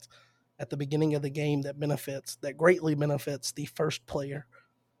imbalance at the beginning of the game that greatly benefits the first player.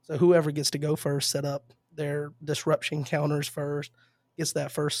 So whoever gets to go first, set up their disruption counters first, gets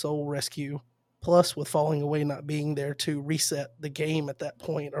that first soul rescue. Plus, with falling away not being there to reset the game at that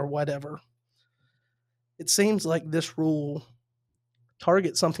point or whatever, it seems like this rule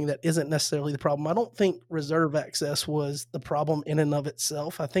target something that isn't necessarily the problem. I don't think reserve access was the problem in and of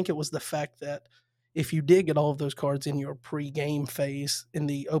itself. I think it was the fact that if you did get all of those cards in your pre-game phase in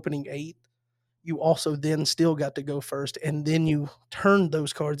the opening 8, you also then still got to go first, and then you turned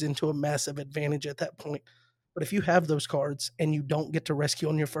those cards into a massive advantage at that point. But if you have those cards and you don't get to rescue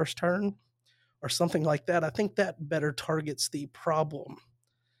on your first turn or something like that, I think that better targets the problem.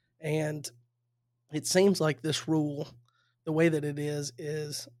 And it seems like this rule, the way that it is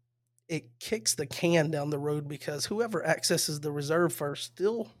it kicks the can down the road, because whoever accesses the reserve first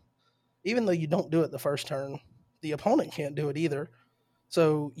still, even though you don't do it the first turn, the opponent can't do it either.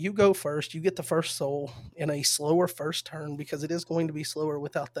 So you go first, you get the first soul in a slower first turn, because it is going to be slower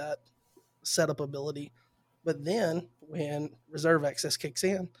without that setup ability. But then when reserve access kicks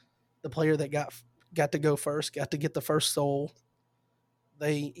in, the player that got to go first, got to get the first soul,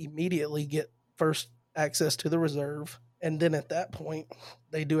 they immediately get first access to the reserve. And then at that point,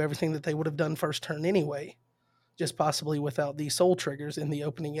 they do everything that they would have done first turn anyway, just possibly without the soul triggers in the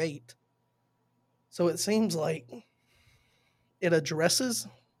opening 8. So it seems like it addresses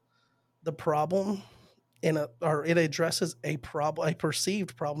the problem or it addresses a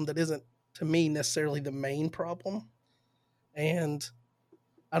perceived problem that isn't, to me, necessarily the main problem. And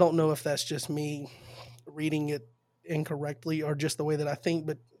I don't know if that's just me reading it incorrectly or just the way that I think,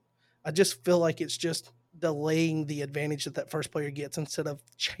 but I just feel like it's just delaying the advantage that first player gets instead of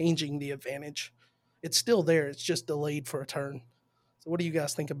changing the advantage. It's still there. It's just delayed for a turn. So what do you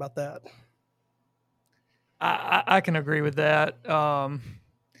guys think about that? I can agree with that. I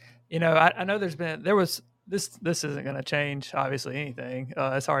know this isn't going to change obviously anything.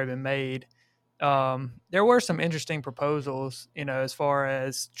 It's already been made. There were some interesting proposals, as far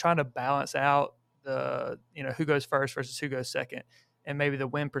as trying to balance out the, who goes first versus who goes second, and maybe the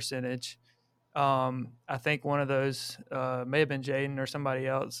win percentage. I think one of those may have been Jaden or somebody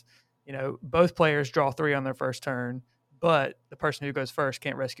else. Both players draw 3 on their first turn, but the person who goes first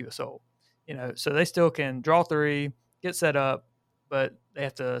can't rescue a soul. So they still can draw 3, get set up, but they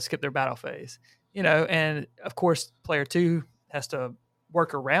have to skip their battle phase. And of course, player 2 has to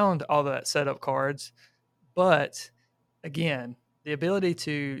work around all that setup cards. But again, the ability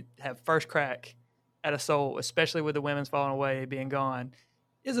to have first crack at a soul, especially with the women's falling away, being gone,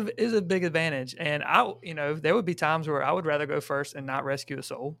 is a big advantage. And there would be times where I would rather go first and not rescue a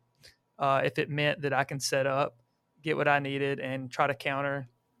soul, if it meant that I can set up, get what I needed, and try to counter,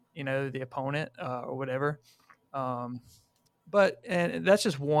 the opponent or whatever. And that's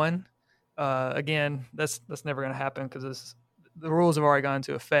just one. Again, that's never going to happen because the rules have already gone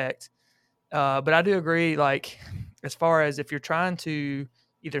into effect. But I do agree, like, as far as if you're trying to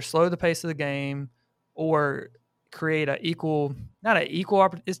either slow the pace of the game or create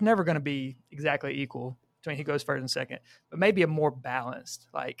it's never going to be exactly equal between who goes first and second, but maybe a more balanced,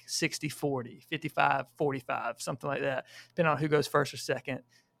 like 60-40, 55-45, something like that, depending on who goes first or second.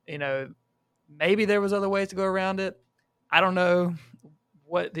 Maybe there was other ways to go around it. I don't know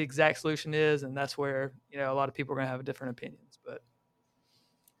what the exact solution is, and that's where, a lot of people are going to have different opinions. But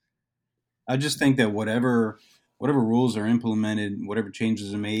I just think that whatever rules are implemented, whatever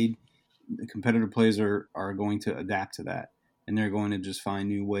changes are made, the competitive players are going to adapt to that, and they're going to just find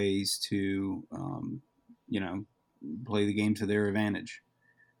new ways to, play the game to their advantage.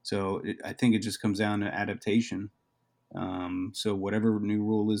 So I think it just comes down to adaptation. So whatever new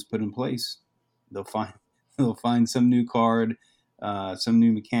rule is put in place, they'll find some new card, some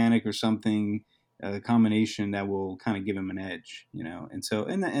new mechanic or something, a combination that will kind of give them an edge, And so,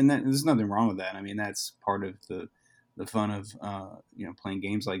 and that, there's nothing wrong with that. I mean, that's part of the fun of, playing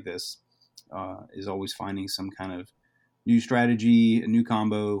games like this, is always finding some kind of new strategy, a new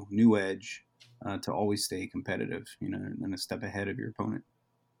combo, new edge, to always stay competitive, and a step ahead of your opponent.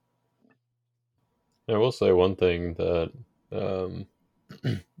 I will say one thing that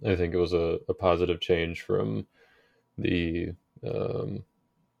I think it was a positive change from the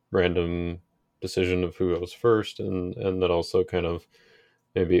random decision of who goes first, and that also kind of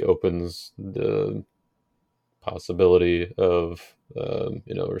maybe opens the possibility of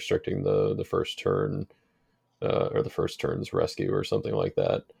restricting the first turn, or the first turn's rescue or something like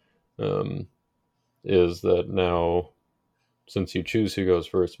that. Is that now, since you choose who goes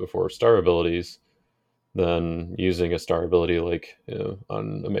first before star abilities, then using a star ability like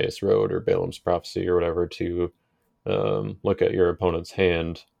on Emmaus Road or Balaam's Prophecy or whatever to look at your opponent's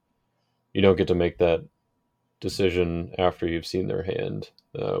hand, you don't get to make that decision after you've seen their hand,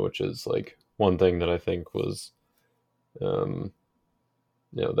 which is like one thing that I think was,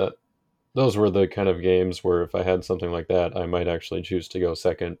 that those were the kind of games where if I had something like that, I might actually choose to go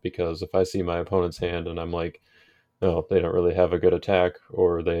second, because if I see my opponent's hand and I'm like, no, they don't really have a good attack,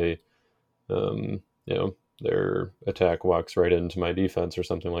 or they, their attack walks right into my defense or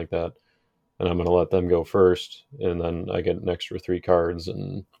something like that, and I'm going to let them go first, and then I get an extra 3 cards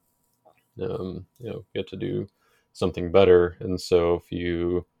and, get to do something better. And so if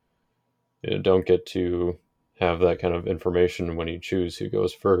you don't get to have that kind of information when you choose who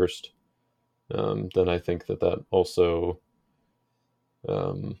goes first, then I think that also,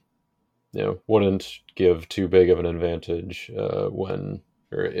 wouldn't give too big of an advantage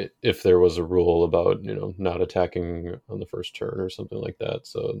if there was a rule about, not attacking on the first turn or something like that.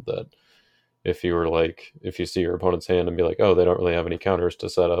 So that if you see your opponent's hand and be like, oh, they don't really have any counters to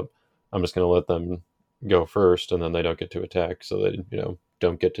set up, I'm just going to let them go first, and then they don't get to attack, so they,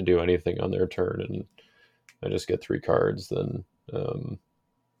 don't get to do anything on their turn, and I just get 3 cards, then,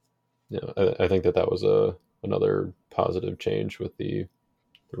 I think that was another positive change with the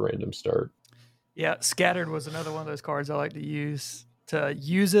random start. Yeah, Scattered was another one of those cards I like to use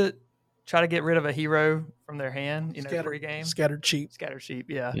it, try to get rid of a hero from their hand, pre-game. Scattered Sheep,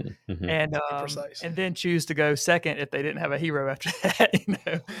 yeah. Mm-hmm. And and then choose to go second if they didn't have a hero after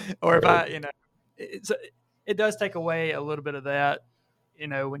that, or right. If it does take away a little bit of that,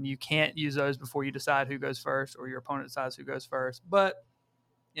 when you can't use those before you decide who goes first or your opponent decides who goes first. But,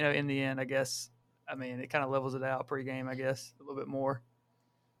 in the end, I guess I mean, it kind of levels it out pre-game, I guess, a little bit more.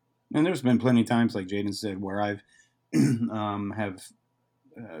 And there's been plenty of times, like Jaden said, where I've have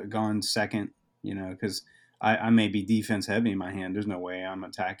gone second, because I may be defense heavy in my hand. There's no way I'm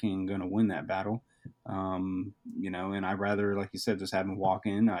attacking and going to win that battle. And I'd rather, like you said, just have them walk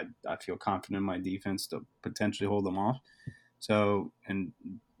in. I feel confident in my defense to potentially hold them off. So, and,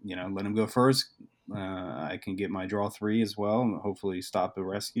 let them go first. I can get my draw 3 as well and hopefully stop the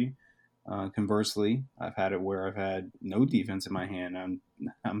rescue. Conversely, I've had it where I've had no defense in my hand.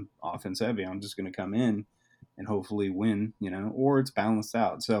 I'm offense heavy. I'm just going to come in and hopefully win, or it's balanced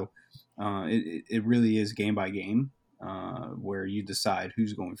out. So it really is game by game where you decide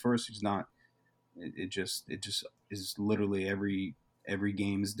who's going first, who's not. It just is literally every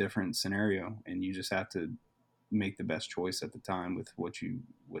game is different scenario, and you just have to make the best choice at the time with what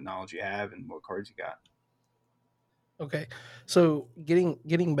knowledge you have and what cards you got. Okay, so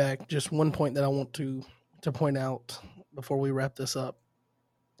getting back, just one point that I want to point out before we wrap this up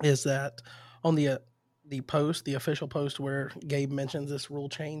is that on the official post where Gabe mentions this rule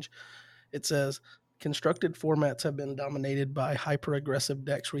change, it says constructed formats have been dominated by hyper-aggressive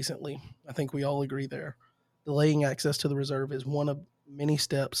decks recently. I think we all agree there. Delaying access to the reserve is one of many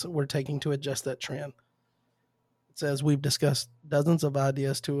steps we're taking to adjust that trend. It says we've discussed dozens of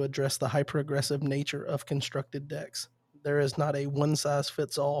ideas to address the hyper-aggressive nature of constructed decks. There is not a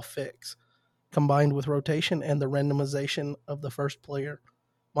one-size-fits-all fix. Combined with rotation and the randomization of the first player,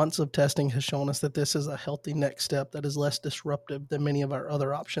 months of testing has shown us that this is a healthy next step that is less disruptive than many of our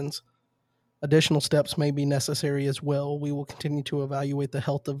other options. Additional steps may be necessary as well. We will continue to evaluate the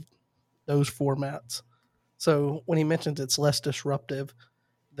health of those formats. So when he mentions it's less disruptive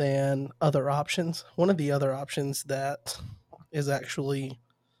than other options, one of the other options that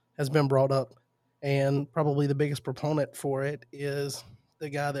has been brought up, and probably the biggest proponent for it, is the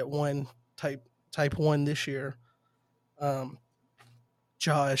guy that won Type 1 this year,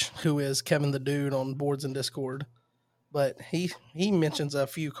 Josh, who is Kevin the Dude on Boards and Discord. But he mentions a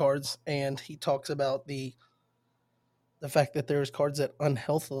few cards, and he talks about the fact that there's cards that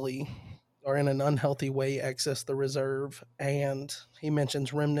unhealthily or in an unhealthy way access the reserve. And he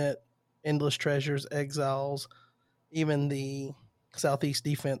mentions Remnant, Endless Treasures, Exiles, even the Southeast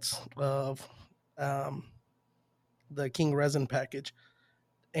defense of the King Resin package.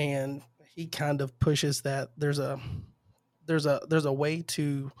 And he kind of pushes that there's a way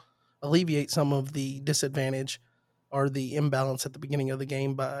to alleviate some of the disadvantage or the imbalance at the beginning of the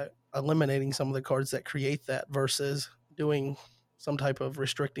game by eliminating some of the cards that create that versus doing some type of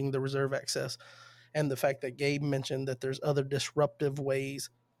restricting the reserve access. And the fact that Gabe mentioned that there's other disruptive ways,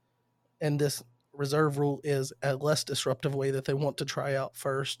 and this reserve rule is a less disruptive way that they want to try out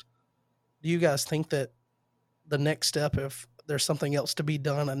first. Do you guys think that the next step, if there's something else to be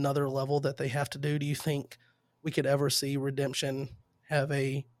done, another level that they have to do, do you think we could ever see Redemption have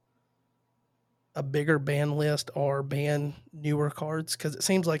a bigger ban list or ban newer cards? Because it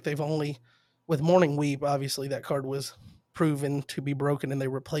seems like they've only, with Morning Weep, obviously that card was proven to be broken and they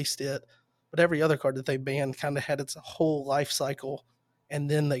replaced it. But every other card that they banned kind of had its whole life cycle and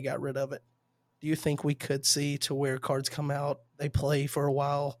then they got rid of it. Do you think we could see to where cards come out, they play for a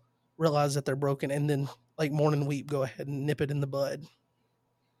while, realize that they're broken, and then like Morning Weep go ahead and nip it in the bud?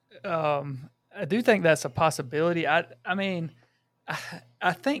 I do think that's a possibility. I mean,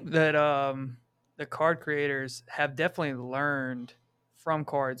 I think that the card creators have definitely learned from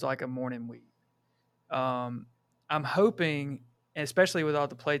cards like a Morning Weep. I'm hoping, especially with all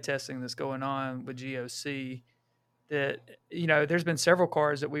the play testing that's going on with GOC, that there's been several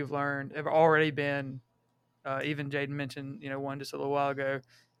cards that we've learned have already been, even Jaden mentioned, one just a little while ago,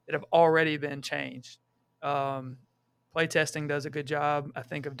 that have already been changed. Play testing does a good job, I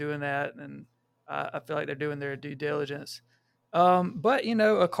think, of doing that, and I feel like they're doing their due diligence. But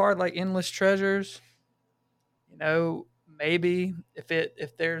a card like Endless Treasures, maybe if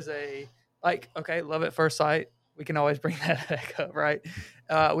there's a Love at First Sight, we can always bring that back up, right?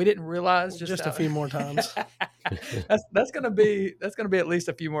 We didn't realize just a few more times. that's gonna be at least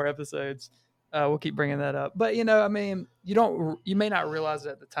a few more episodes. We'll keep bringing that up, but you may not realize it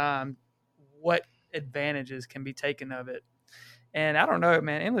at the time what advantages can be taken of it. And I don't know,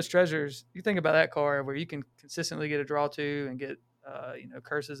 man, Endless Treasures, you think about that card where you can consistently get a draw 2 and get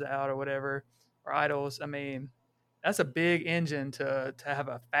curses out or whatever, or idols. I mean, that's a big engine to have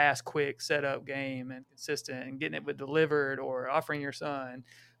a fast, quick setup game and consistent, and getting it with Delivered or Offering Your Son,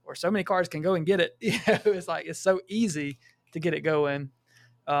 or so many cards can go and get it. It's like, it's so easy to get it going.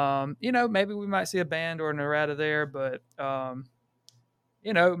 Maybe we might see a band or an errata there, but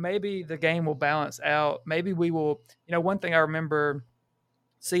maybe the game will balance out. Maybe we will. One thing I remember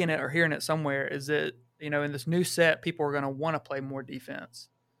seeing it or hearing it somewhere is that, in this new set, people are going to want to play more defense.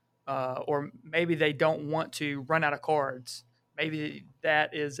 Or maybe they don't want to run out of cards. Maybe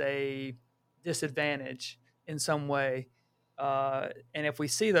that is a disadvantage in some way. And if we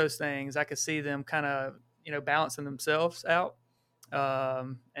see those things, I could see them kind of, balancing themselves out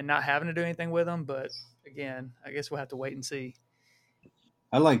and not having to do anything with them. But again, I guess we'll have to wait and see.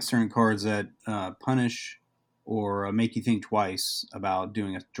 I like certain cards that punish or make you think twice about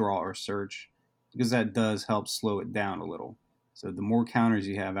doing a draw or search, because that does help slow it down a little. So the more counters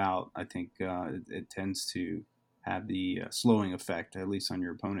you have out, I think it tends to have the slowing effect, at least on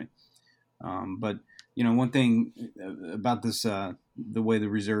your opponent. But one thing about this, the way the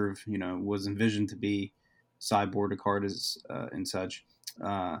reserve, was envisioned to be sideboard a card is and such.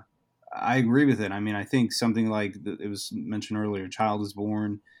 I agree with it. I mean, I think something like it was mentioned earlier, child is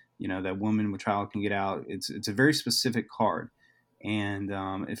born, that woman with child can get out. It's a very specific card, and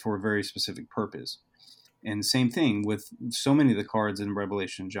for a very specific purpose. And the same thing with so many of the cards in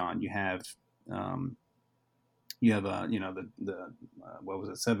Revelation, John. You have the what was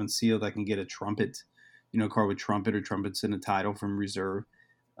it, seventh seal that can get a trumpet, a card with trumpet or trumpets in a title from reserve.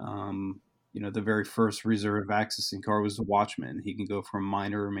 The very first reserve accessing card was the Watchman. He can go from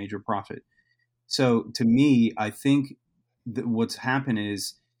minor or major prophet. So to me, I think that what's happened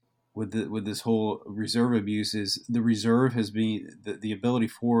is with this whole reserve abuse is the reserve has been the ability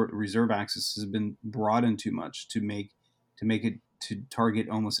for reserve access has been broadened too much to make it to target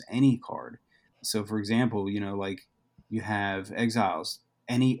almost any card. So for example, like you have Exiles,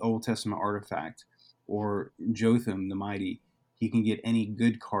 any Old Testament artifact, or Jotham the Mighty, he can get any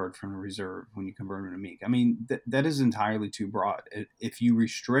good card from a reserve when you convert him to Meek. I mean, that is entirely too broad. If you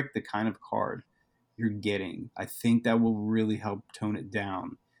restrict the kind of card you're getting, I think that will really help tone it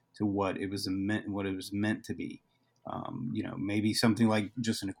down to what it was meant to be. Maybe something like,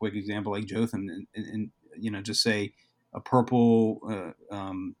 just in a quick example, like Jotham, and just say a purple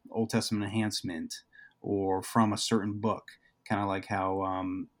Old Testament enhancement, or from a certain book, kind of like how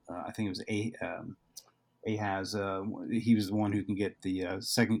I think it was Ahaz. He was the one who can get the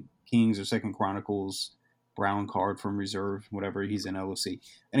Second Kings or Second Chronicles brown card from reserve, whatever, he's in LOC.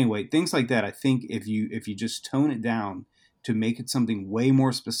 Anyway, things like that. I think if you just tone it down to make it something way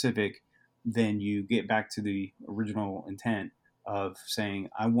more specific, then you get back to the original intent of saying,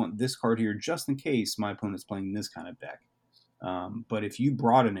 I want this card here just in case my opponent's playing this kind of deck. But if you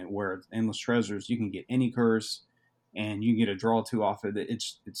broaden it where it's endless treasures, you can get any curse and you get a draw 2 off of it.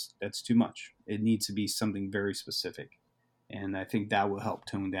 That's too much. It needs to be something very specific. And I think that will help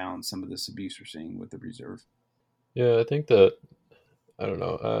tone down some of this abuse we're seeing with the reserve. Yeah, I think that, I don't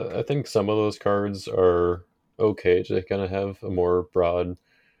know. I think some of those cards are okay to kind of have a more broad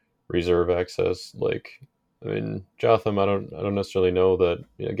reserve access. Like, I mean, Jotham, I don't necessarily know that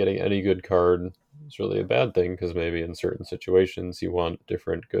getting any good card is really a bad thing, because maybe in certain situations you want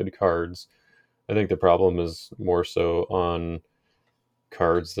different good cards. I think the problem is more so on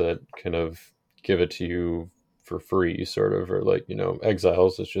cards that kind of give it to you for free, sort of, or like,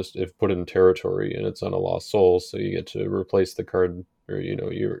 Exiles is just if put in territory and it's on a Lost Soul, so you get to replace the card, or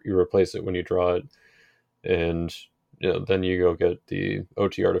you replace it when you draw it, and then you go get the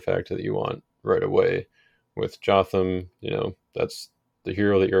OT artifact that you want right away. With Jotham, that's the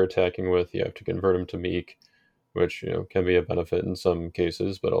hero that you're attacking with. You have to convert him to Meek, which can be a benefit in some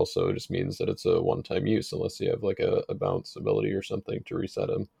cases, but also just means that it's a one-time use unless you have like a bounce ability or something to reset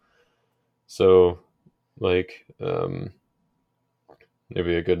him. So like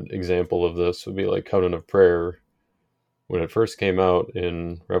maybe a good example of this would be like Covenant of Prayer. When it first came out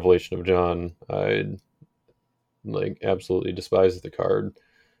in Revelation of John, I absolutely despised the card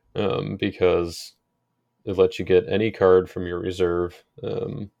because it lets you get any card from your reserve,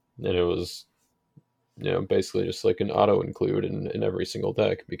 and it was basically just like an auto include in every single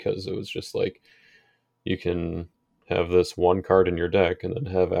deck, because it was just like you can have this one card in your deck and then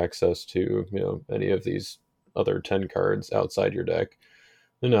have access to any of these other 10 cards outside your deck.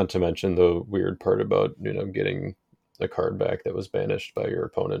 And not to mention the weird part about getting a card back that was banished by your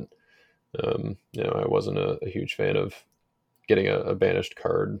opponent. I wasn't a huge fan of getting a banished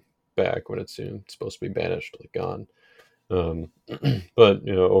card back when it's supposed to be banished, like gone. But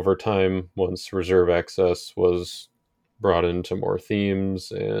over time, once reserve access was brought into more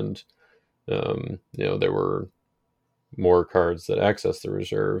themes, and there were more cards that access the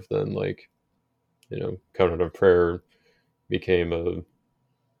reserve, then Covenant of Prayer became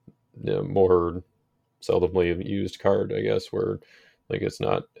a more seldomly used card, I guess, where it's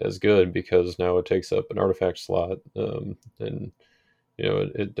not as good because now it takes up an artifact slot, and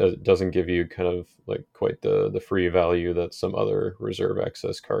it doesn't give you kind of like quite the free value that some other reserve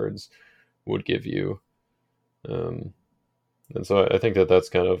access cards would give you. And so I think that that's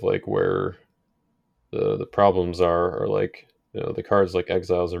kind of like where the problems are like, the cards like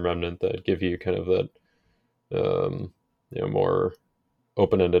Exiles and Remnant that give you kind of that, more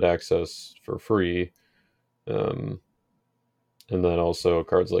open-ended access for free. And then also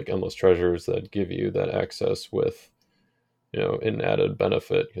cards like Endless Treasures that give you that access with, an added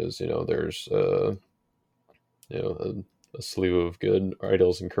benefit, because, there's, a slew of good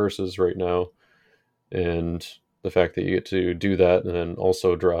idols and curses right now. And the fact that you get to do that and then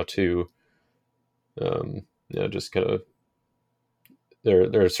also draw two, just kind of,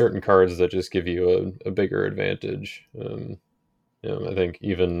 there are certain cards that just give you a bigger advantage. I think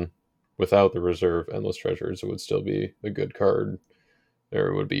even without the reserve Endless Treasures, it would still be a good card, or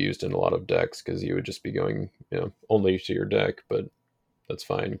it would be used in a lot of decks because you would just be going, only to your deck. But that's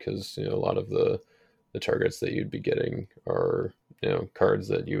fine because, a lot of the targets that you'd be getting are, cards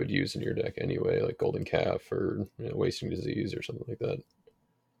that you would use in your deck anyway, like Golden Calf or, Wasting Disease or something like that.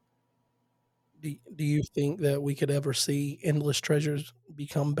 Do you think that we could ever see Endless Treasures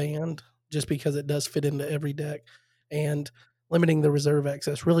become banned just because it does fit into every deck? And limiting the reserve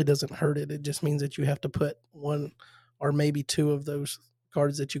access really doesn't hurt it. It just means that you have to put one or maybe two of those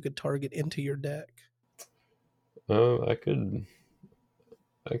cards that you could target into your deck. I could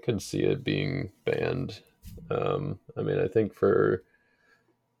see it being banned. I think for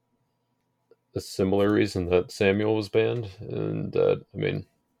a similar reason that Samuel was banned, and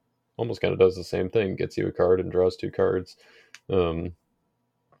almost kind of does the same thing, gets you a card and draws two cards. But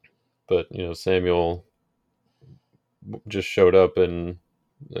Samuel just showed up in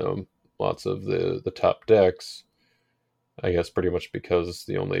lots of the top decks, I guess, pretty much because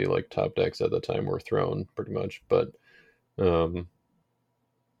the only like top decks at the time were Throne, pretty much. But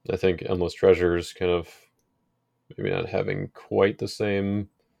I think Endless Treasures kind of maybe not having quite the same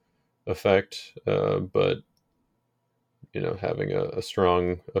effect, but having a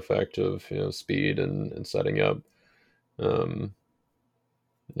strong effect of speed and setting up.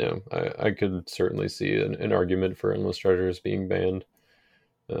 I could certainly see an argument for Endless Treasures being banned.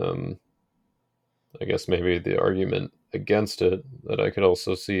 I guess maybe the argument against it that I could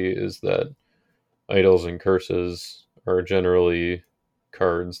also see is that idols and curses are generally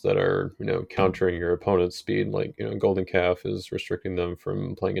cards that are countering your opponent's speed. Like Golden Calf is restricting them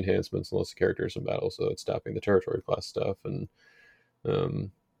from playing enhancements unless the character is in battle, so it's stopping the territory class stuff, and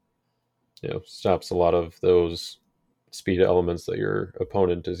stops a lot of those speed elements that your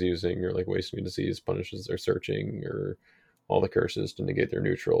opponent is using, or like Wasting Disease punishes their searching, or all the curses to negate their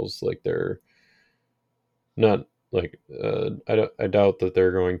neutrals. Like they're not like I doubt that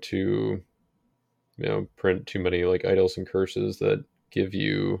they're going to print too many like idols and curses that give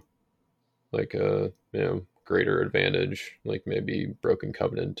you like a greater advantage. Like maybe Broken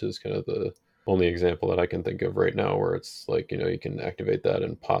Covenant is kind of the only example that I can think of right now where it's like you can activate that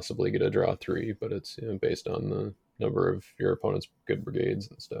and possibly get a draw 3, but it's based on the number of your opponent's good brigades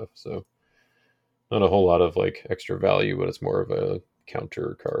and stuff. So not a whole lot of like extra value, but it's more of a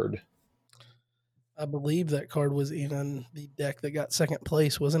counter card. I believe that card was in the deck that got second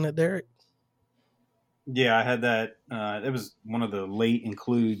place, wasn't it, Derek? Yeah, I had that. It was one of the late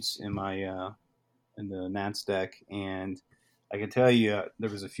includes in my in the Nats deck, and I can tell you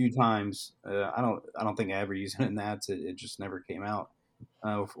there was a few times I don't think I ever used it in Nats. It just never came out,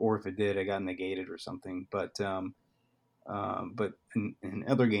 or if it did, it got negated or something. But in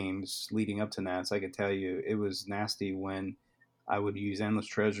other games leading up to Nats, I could tell you it was nasty when I would use Endless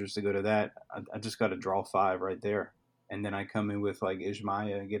Treasures to go to that. I just got to draw 5 right there. And then I come in with like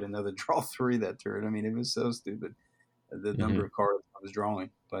Ishmaya and get another draw 3 that turn. I mean, it was so stupid, the number of cards I was drawing.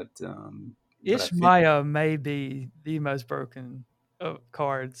 But Ishmaya may be the most broken of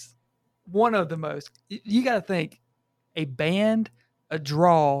cards. One of the most. You got to think a band, a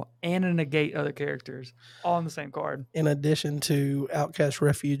draw, and a negate other characters all on the same card. In addition to Outcast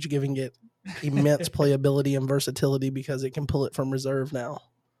Refuge giving it immense playability and versatility because it can pull it from reserve now.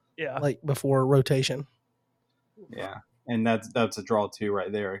 Yeah. Like before rotation. Yeah. And that's a draw 2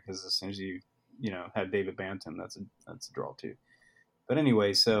 right there, because as soon as you have David Bantam, that's a draw 2. But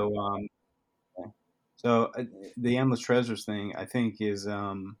anyway, so the Endless Treasures thing, I think is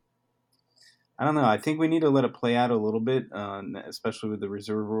I don't know. I think we need to let it play out a little bit, especially with the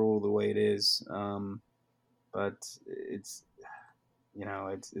reserve rule the way it is. But it's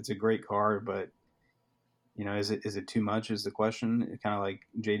it's a great card, but is it too much is the question. Kind of like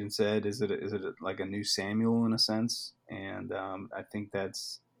Jaden said, is it like a new Samuel in a sense? And I think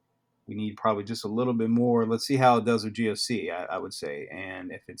that's We need probably just a little bit more. Let's see how it does with GOC, I would say. And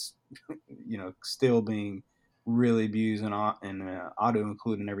if it's, still being really abused and auto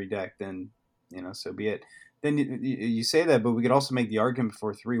included in every deck, then, so be it. Then you say that, but we could also make the argument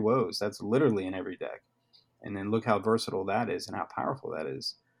for 3 woes. That's literally in every deck. And then look how versatile that is and how powerful that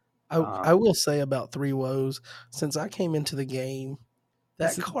is. I will say about 3 woes, since I came into the game,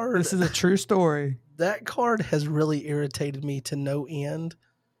 this is a true story. That card has really irritated me to no end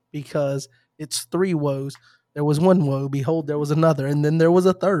because it's 3 woes. There was 1 woe, behold, there was another, and then there was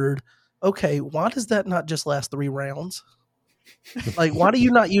a third. Okay, why does that not just last 3 rounds? Like, why do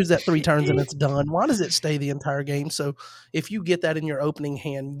you not use that 3 turns and it's done? Why does it stay the entire game? So if you get that in your opening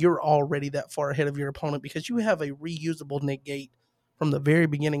hand, you're already that far ahead of your opponent because you have a reusable negate from the very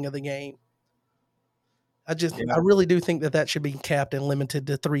beginning of the game. I really do think that should be capped and limited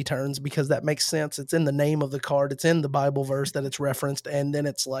to 3 turns because that makes sense. It's in the name of the card. It's in the Bible verse that it's referenced. And then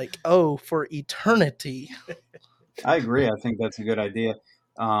it's like, oh, for eternity. I agree. I think that's a good idea.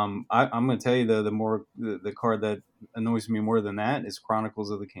 I'm going to tell you the card that annoys me more than that is Chronicles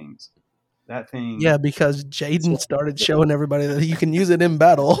of the Kings. That thing. Yeah, because Jaden started showing everybody that you can use it in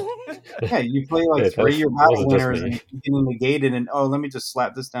battle. Yeah, you play 3 of your battle winners and you can negate it and let me just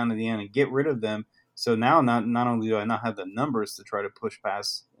slap this down to the end and get rid of them. So now not only do I not have the numbers to try to push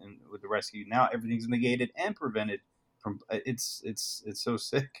past and with the rescue, now everything's negated and prevented from it's so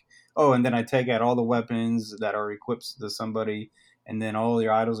sick. Oh, and then I take out all the weapons that are equipped to somebody and then all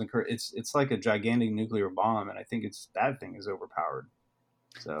your idols and it's like a gigantic nuclear bomb, and I think that thing is overpowered.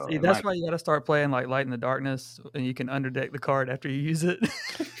 So see, that's why you got to start playing like Light in the Darkness, and you can underdeck the card after you use it.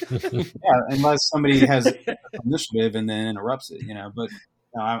 Yeah, unless somebody has initiative and then interrupts it, But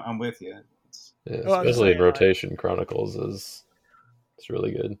no, I'm with you. Especially in rotation, Chronicles it's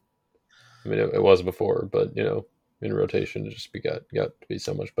really good. I mean, it was before, but in rotation, it just got to be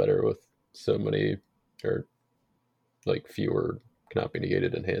so much better with so many or like fewer cannot be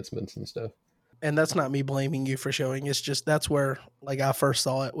negated enhancements and stuff. And that's not me blaming you for showing. It's just that's where I first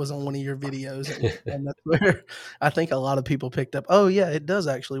saw it was on one of your videos. And that's where I think a lot of people picked up, oh, yeah, it does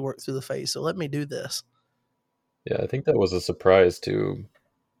actually work through the face. So let me do this. Yeah, I think that was a surprise to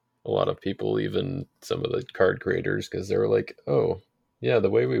a lot of people, even some of the card creators, because they were like, oh, yeah, the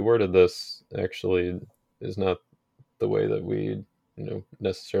way we worded this actually is not the way that we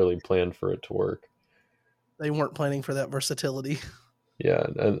necessarily planned for it to work. They weren't planning for that versatility. Yeah,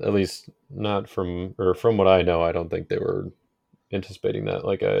 at least not from what I know. I don't think they were anticipating that.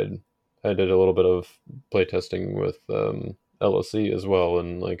 Like I did a little bit of playtesting with LOC as well,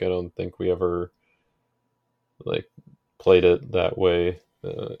 and I don't think we ever played it that way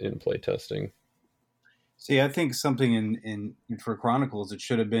in playtesting. See, I think something in for Chronicles, it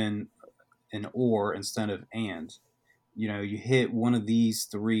should have been an or instead of and. You hit one of these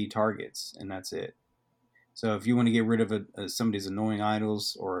 3 targets, and that's it. So if you want to get rid of somebody's annoying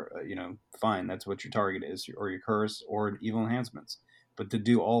idols, or fine, that's what your target is, or your curse, or evil enhancements. But to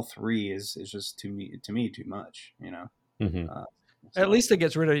do all 3 is just to me too much. Mm-hmm. At least it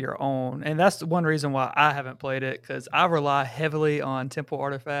gets rid of your own, and that's one reason why I haven't played it, because I rely heavily on temple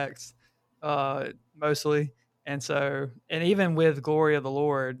artifacts, mostly, and even with Glory of the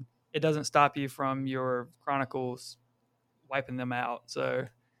Lord, it doesn't stop you from your Chronicles wiping them out. So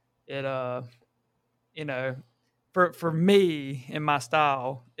it for me in my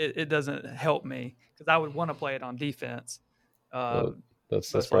style, it doesn't help me because I would want to play it on defense.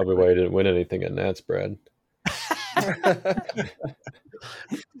 That's probably why you didn't win anything at Nats, Brad.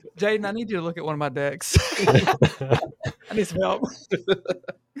 Jaden, I need you to look at one of my decks. I need some help.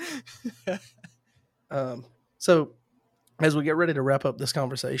 So as we get ready to wrap up this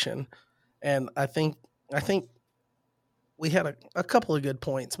conversation, and I think we had a couple of good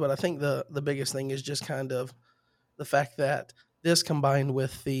points, but I think the biggest thing is just kind of the fact that this combined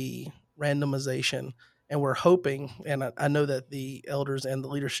with the randomization, and we're hoping, and I know that the elders and the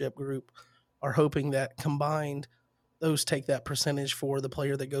leadership group are hoping that combined, those take that percentage for the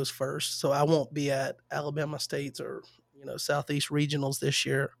player that goes first. So I won't be at Alabama States or Southeast Regionals this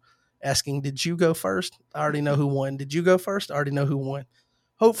year asking, did you go first? I already know who won. Did you go first? I already know who won.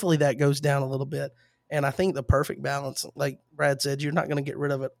 Hopefully that goes down a little bit. And I think the perfect balance, like Brad said, you're not going to get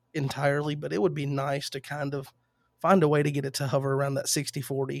rid of it entirely, but it would be nice to kind of find a way to get it to hover around that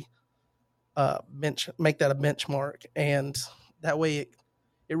 60-40 bench, make that a benchmark. And that way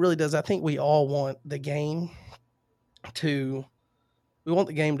it really does. I think we all want the game to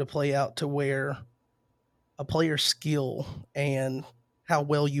play out to where a player's skill and how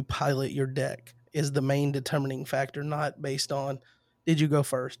well you pilot your deck is the main determining factor, not based on, did you go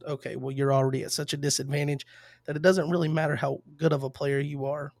first? Okay, well, you're already at such a disadvantage that it doesn't really matter how good of a player you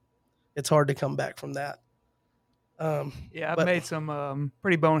are. it's hard to come back from that. Yeah, I've but- made some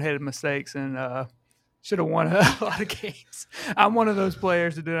pretty boneheaded mistakes and should have won a lot of games. I'm one of those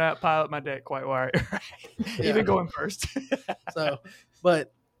players that did not pilot my deck quite right, even going first. So,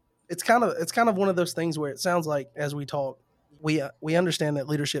 but it's kind of one of those things where it sounds like as we talk, we understand that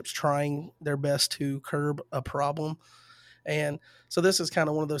leadership's trying their best to curb a problem, and so this is kind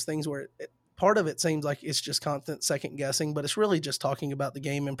of one of those things where part of it seems like it's just constant second guessing, but it's really just talking about the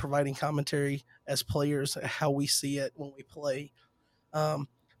game and providing commentary as players, how we see it when we play.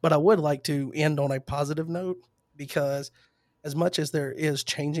 But I would like to end on a positive note, because as much as there is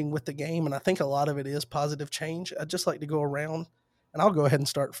changing with the game, and I think a lot of it is positive change, I'd just like to go around, and I'll go ahead and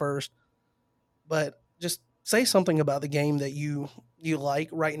start first. But just say something about the game that you like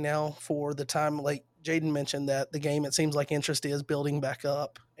right now for the time. Like Jaden mentioned that the game, it seems like interest is building back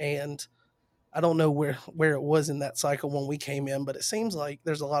up, and I don't know where it was in that cycle when we came in, but it seems like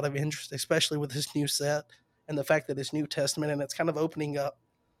there's a lot of interest, especially with this new set and the fact that it's New Testament, and it's kind of opening up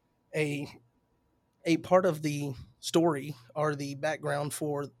a part of the story or the background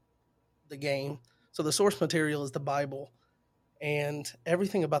for the game. So the source material is the Bible, and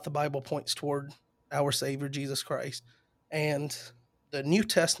everything about the Bible points toward our Savior, Jesus Christ. And the New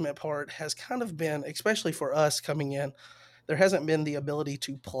Testament part has kind of been, especially for us coming in, there hasn't been the ability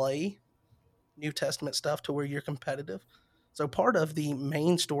to play New Testament stuff to where you're competitive. So part of the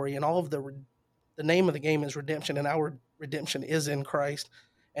main story and all of the name of the game is redemption, and our redemption is in Christ.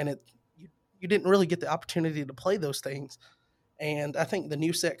 And you didn't really get the opportunity to play those things. And I think the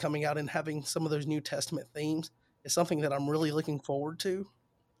new set coming out and having some of those New Testament themes is something that I'm really looking forward to.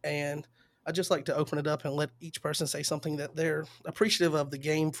 And I'd just like to open it up and let each person say something that they're appreciative of the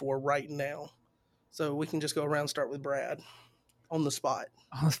game for right now. So we can just go around and start with Brad on the spot.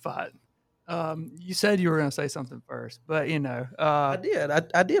 On the spot. You said you were going to say something first, but I did.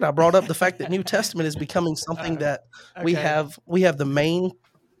 I did. I brought up the fact that New Testament is becoming something that we have the main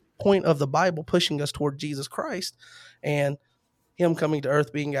point of the Bible pushing us toward Jesus Christ and him coming to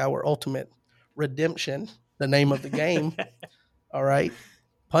earth being our ultimate redemption, the name of the game. All right.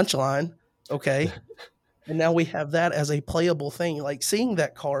 Punchline. Okay. And now we have that as a playable thing, like seeing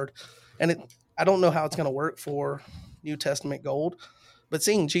that card. And I don't know how it's going to work for New Testament Gold, but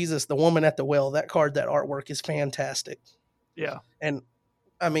seeing Jesus, the woman at the well, that card, that artwork is fantastic. Yeah. And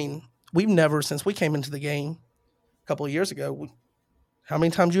I mean, we've never, since we came into the game a couple of years ago, how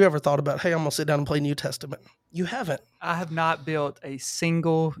many times you ever thought about, hey, I'm going to sit down and play New Testament? You haven't. I have not built a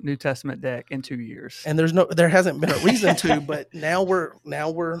single New Testament deck in 2 years. And there hasn't been a reason to, but now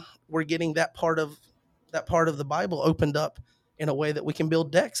we're getting that part of the Bible opened up in a way that we can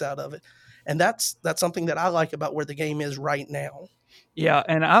build decks out of it. And that's something that I like about where the game is right now. Yeah,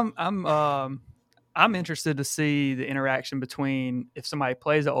 and I'm interested to see the interaction between if somebody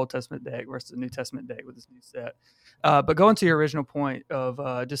plays an Old Testament deck versus a New Testament deck with this new set. But going to your original point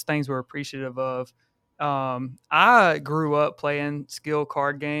of just things we're appreciative of, I grew up playing skill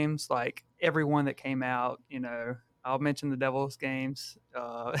card games, like every one that came out. I'll mention the Devil's games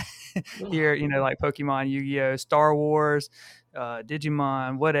here, like Pokemon, Yu-Gi-Oh, Star Wars,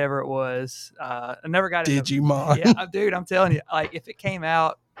 Digimon, whatever it was. I never got into Digimon. Yeah, dude, I'm telling you, like if it came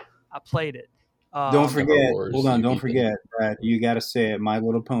out, I played it. Don't forget, don't forget, Brad, you got to say it, My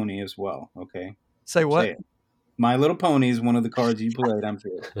Little Pony as well, okay? Say what? Say it. My Little Pony is one of the cards you played, I'm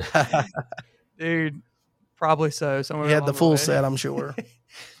sure. Dude, probably so. He had the full set, I'm sure.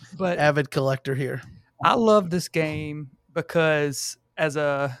 But avid collector here. I love this game because as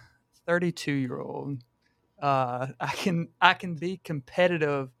a 32-year-old, I can be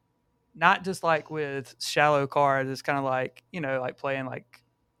competitive, not just like with shallow cards. It's kind of like, like playing like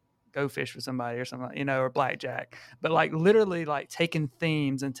Go Fish with somebody or something, or blackjack, but like literally like taking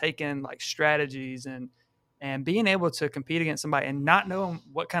themes and taking like strategies and being able to compete against somebody and not knowing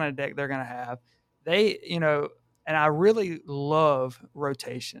what kind of deck they're going to have. And I really love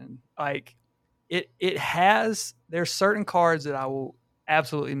rotation. Like there's certain cards that I will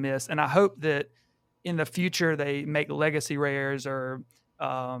absolutely miss. And I hope that in the future they make legacy rares or,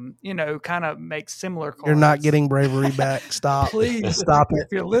 kind of make similar cards. You're not getting Bravery back. Stop. Please stop it.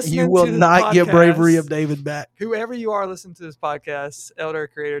 If you're listening, you will to this not podcast, get Bravery of David back. Whoever you are listening to this podcast, Elder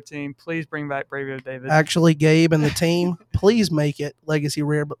Creator Team, please bring back Bravery of David. Actually, Gabe and the team, please make it legacy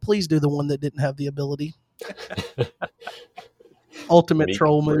rare, but please do the one that didn't have the ability. Ultimate Meek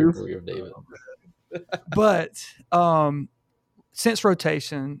troll move. Bravery of David. But since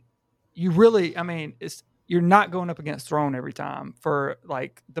rotation, you're not going up against Throne every time for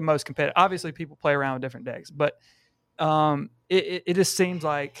like the most competitive. Obviously, people play around with different decks, but it just seems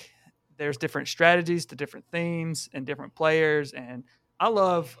like there's different strategies to different themes and different players. And I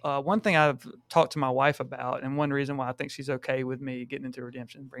love one thing I've talked to my wife about, and one reason why I think she's okay with me getting into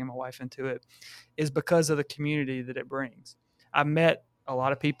Redemption, bringing my wife into it, is because of the community that it brings. I've met a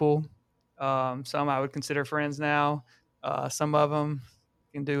lot of people. Some I would consider friends now. Some of them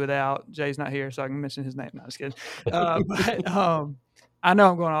can do without. Jay's not here, so I can mention his name. No, just kidding. I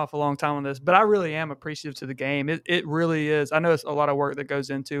know I'm going off a long time on this, but I really am appreciative to the game. It really is. I know it's a lot of work that goes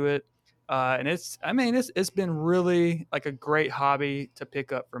into it. And it's been really like a great hobby to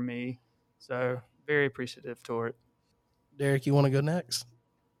pick up for me. So very appreciative toward it. Derek, you want to go next?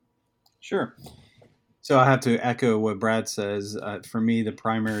 Sure. So I have to echo what Brad says. For me, the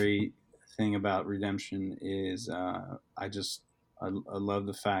primary thing about Redemption is I love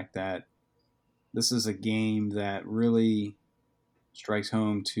the fact that this is a game that really strikes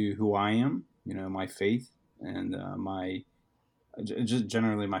home to who I am, my faith and just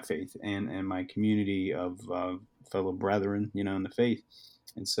generally my faith and my community of fellow brethren, in the faith.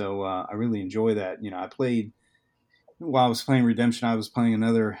 And so I really enjoy that. While I was playing Redemption, I was playing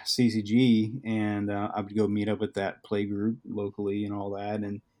another CCG, and I would go meet up with that play group locally and all that.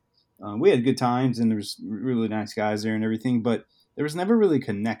 And we had good times, and there was really nice guys there and everything, but there was never really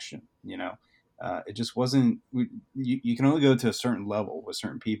connection, it just wasn't, you can only go to a certain level with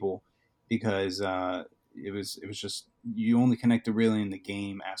certain people because it was just, you only connected really in the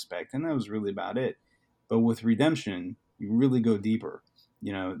game aspect, and that was really about it. But with Redemption, you really go deeper.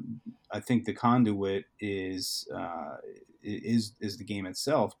 I think the conduit is the game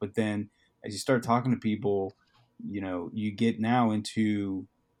itself. But then as you start talking to people, you get now into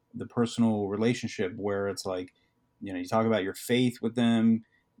the personal relationship where it's like, you talk about your faith with them,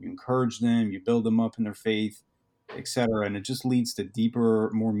 you encourage them, you build them up in their faith, etc. And it just leads to deeper,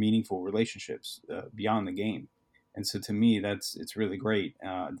 more meaningful relationships beyond the game. And so to me, it's really great.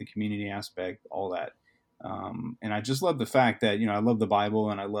 The community aspect, all that. And I just love the fact that, I love the Bible,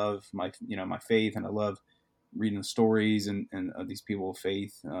 and I love my faith, and I love reading the stories and these people of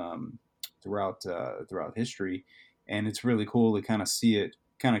faith throughout history. And it's really cool to kind of see it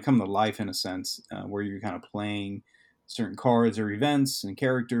kind of come to life in a sense, where you're kind of playing certain cards or events and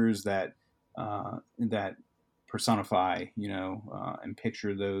characters that personify, and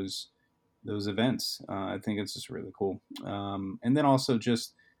picture those events. I think it's just really cool. And then also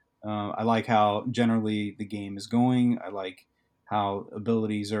just, I like how generally the game is going. I like how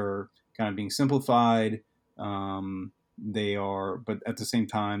abilities are kind of being simplified. They are, but at the same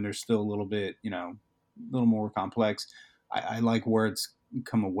time, they're still a little bit, a little more complex. I like where it's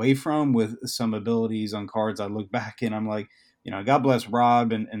come away from with some abilities on cards. I look back and I'm like, God bless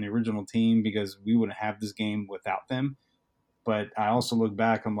Rob and the original team, because we wouldn't have this game without them. But I also look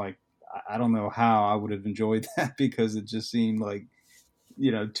back, I'm like, I don't know how I would have enjoyed that, because it just seemed like,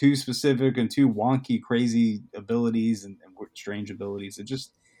 too specific and too wonky, crazy abilities and strange abilities.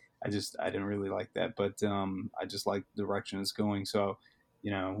 I didn't really like that, but I just like the direction it's going. So,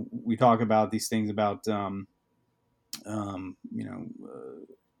 we talk about these things about,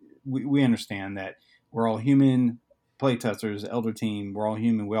 we understand that we're all human play testers, elder team. We're all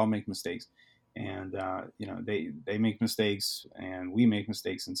human. We all make mistakes, and they make mistakes, and we make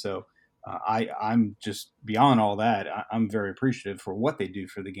mistakes, and so. I'm just beyond all that. I'm very appreciative for what they do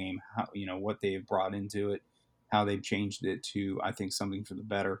for the game, how, what they've brought into it, how they've changed it to, I think, something for the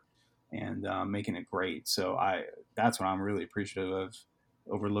better, and making it great. So that's what I'm really appreciative of,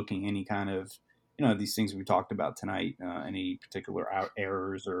 overlooking any kind of, these things we talked about tonight, any particular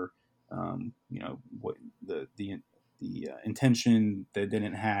errors or, what the intention that they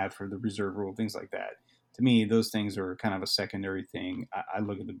didn't have for the reserve rule, things like that. To me, those things are kind of a secondary thing. I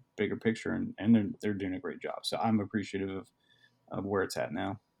look at the bigger picture, and they're doing a great job. So I'm appreciative of where it's at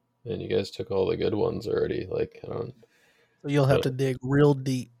now. And you guys took all the good ones already. Like, I don't. So you'll have to dig real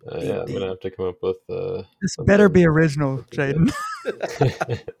deep. Yeah, I'm gonna have to come up with. This better be original, Jaden.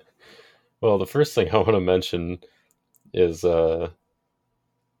 Well, the first thing I want to mention is that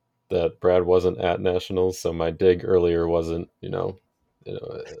Brad wasn't at Nationals, so my dig earlier wasn't, a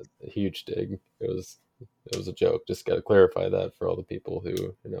huge dig. It was a joke. Just got to clarify that for all the people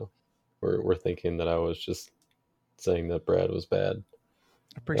who, were thinking that I was just saying that Brad was bad.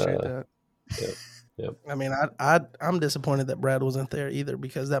 Appreciate that. Yep. I mean, I'm disappointed that Brad wasn't there either,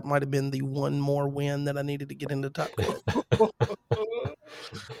 because that might have been the one more win that I needed to get into top 10.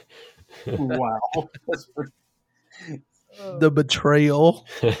 Wow. The betrayal.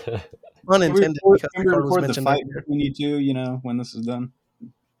 Unintended, because the card was mentioned the fight between you two, when this is done.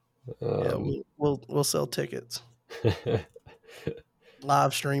 Yeah, we'll sell tickets.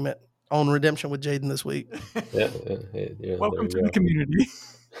 Live stream it on Redemption with Jaden this week. Yeah, welcome to the community.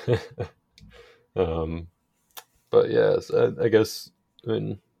 But yes, I guess I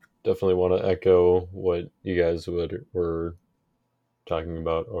mean, definitely want to echo what you guys were talking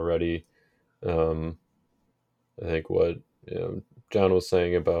about already. Um, I think what John was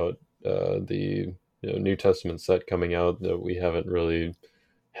saying about the New Testament set coming out that we haven't really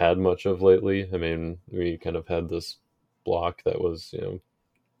had much of lately. I mean, we kind of had this block that was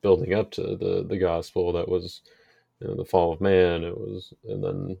building up to the gospel that was the fall of man. It was, and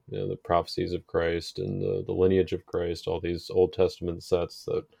then the prophecies of Christ and the lineage of Christ. All these Old Testament sets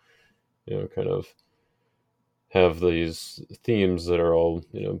that kind of have these themes that are all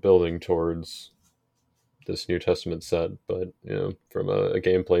building towards this New Testament set. But from a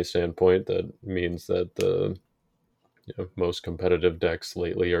gameplay standpoint, that means that the most competitive decks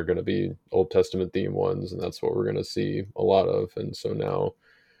lately are going to be Old Testament theme ones, and that's what we're going to see a lot of. And so now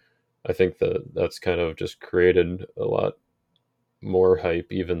I think that that's kind of just created a lot more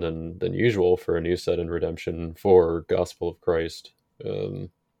hype even than usual for a new set in Redemption for Gospel of Christ,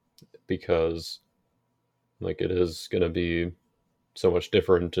 because like it is going to be so much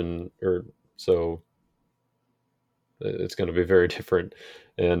different, and or so it's going to be very different,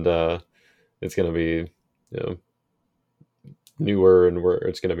 and it's going to be newer, and where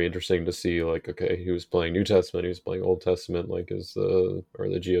it's going to be interesting to see like, okay, he was playing New Testament, he was playing Old Testament, like is the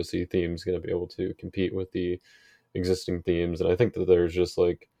GOC themes going to be able to compete with the existing themes? And I think that there's just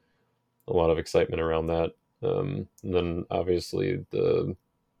like a lot of excitement around that. And then obviously the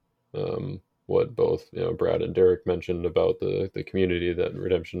what both Brad and Derek mentioned about the community that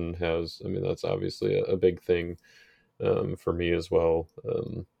Redemption has. I mean, that's obviously a big thing for me as well.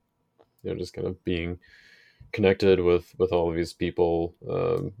 Just kind of being connected with all of these people,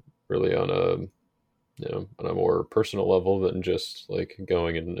 really on a more personal level than just like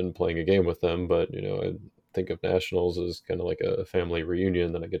going and playing a game with them. But I think of Nationals as kind of like a family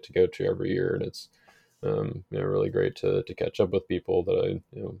reunion that I get to go to every year, and it's really great to catch up with people that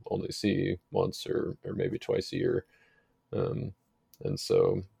I only see once or maybe twice a year. And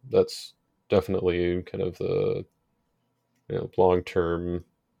so that's definitely kind of the long term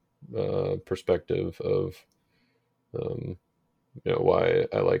perspective of why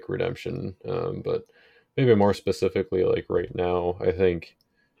I like Redemption. But maybe more specifically, like right now, I think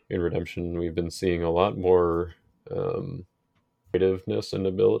in Redemption we've been seeing a lot more creativeness and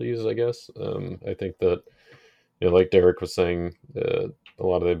abilities, I guess. I think that like Derek was saying, a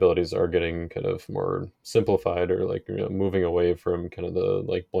lot of the abilities are getting kind of more simplified, or like moving away from kind of the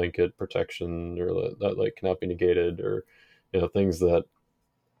like blanket protection, or that like cannot be negated, or things that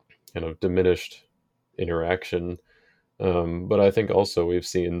kind of diminished interaction. But I think also we've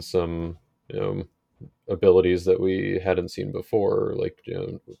seen some abilities that we hadn't seen before, like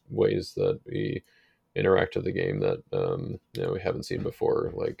ways that we interact with the game that we haven't seen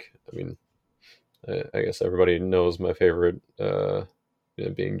before. Like, I mean, I guess everybody knows my favorite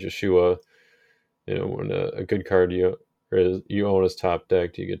being Joshua. When a good card you own is top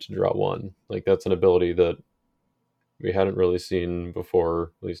decked, you get to draw one. Like that's an ability that we hadn't really seen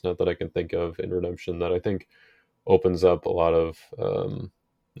before, at least not that I can think of in Redemption, that I think opens up a lot of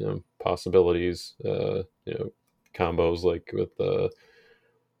possibilities, combos like with the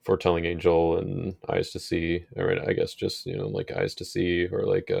Foretelling Angel and Eyes to See, or I guess just like Eyes to See, or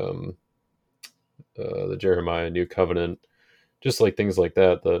like the Jeremiah New Covenant, just like things like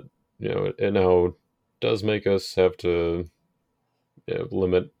that it now does make us have to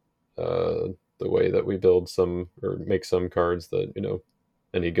limit the way that we build some or make some cards that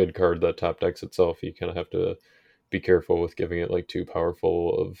any good card that top decks itself, you kind of have to be careful with giving it like too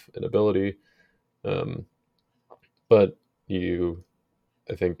powerful of an ability. But you,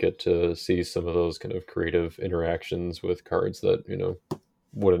 I think, get to see some of those kind of creative interactions with cards that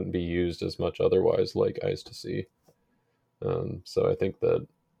wouldn't be used as much otherwise, like Eyes to See. So I think that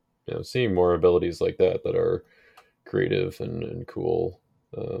seeing more abilities like that are creative and cool,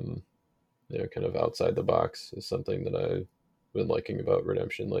 kind of outside the box, is something that I've been liking about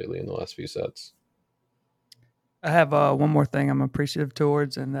Redemption lately in the last few sets. I have one more thing I'm appreciative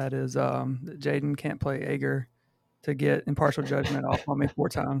towards, and that is that Jaden can't play Aegir to get impartial judgment off on me 4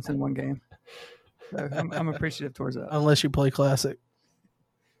 times in one game. So I'm appreciative towards that. Unless you play Classic.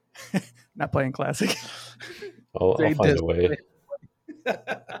 Not playing Classic. I'll find a way.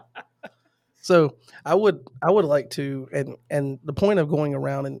 So I would like to, and the point of going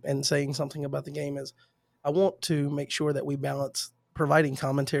around and saying something about the game is I want to make sure that we balance providing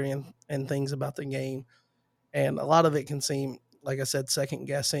commentary and things about the game. And a lot of it can seem, like I said, second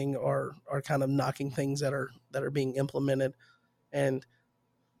guessing or kind of knocking things that are being implemented. And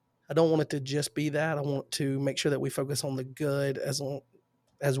I don't want it to just be that. I want to make sure that we focus on the good as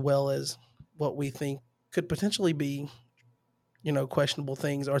well as what we think could potentially be questionable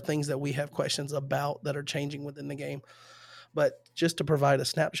things or things that we have questions about that are changing within the game. But just to provide a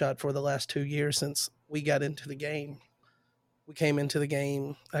snapshot for the last 2 years since we got into the game, we came into the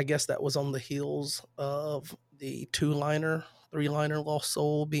game, I guess that was on the heels of the 2-liner, 3-liner Lost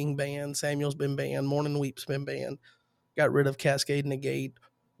Soul being banned. Samuel's been banned. Morning Weep's been banned. Got rid of Cascade Negate.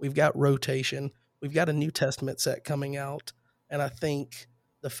 We've got rotation. We've got a New Testament set coming out. And I think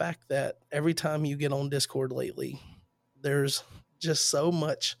the fact that every time you get on Discord lately, there's just so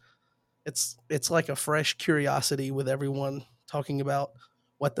much. It's like a fresh curiosity with everyone talking about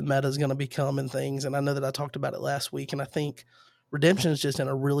what the meta is going to become and things. And I know that I talked about it last week, and I think Redemption is just in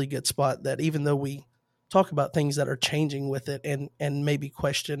a really good spot that even though we talk about things that are changing with it and maybe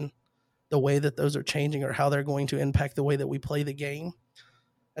question the way that those are changing or how they're going to impact the way that we play the game,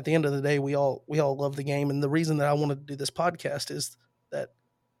 at the end of the day, we all love the game. And the reason that I wanted to do this podcast is that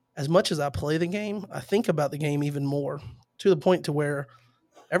as much as I play the game, I think about the game even more, to the point to where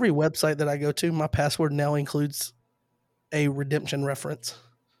every website that I go to, my password now includes a Redemption reference.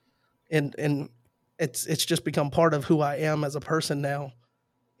 And it's just become part of who I am as a person now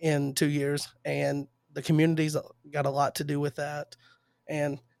in 2 years. And the community's got a lot to do with that.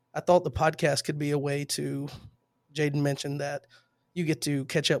 And I thought the podcast could be a way to, Jaden mentioned that you get to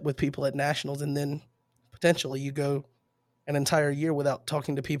catch up with people at nationals, and then potentially you go an entire year without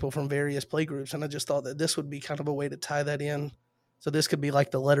talking to people from various play groups. And I just thought that this would be kind of a way to tie that in. So this could be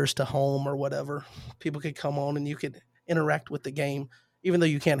like the letters to home or whatever. People could come on and you could interact with the game, even though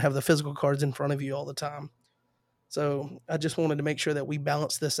you can't have the physical cards in front of you all the time. So I just wanted to make sure that we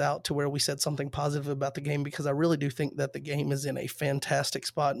balance this out to where we said something positive about the game, because I really do think that the game is in a fantastic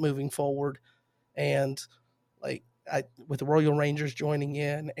spot moving forward. And with the Royal Rangers joining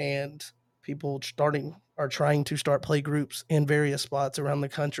in and people trying to start play groups in various spots around the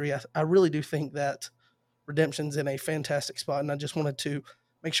country, I really do think that Redemption's in a fantastic spot. And I just wanted to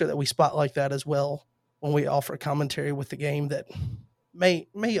make sure that we spotlight that as well when we offer commentary with the game that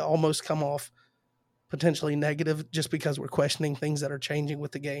may almost come off potentially negative just because we're questioning things that are changing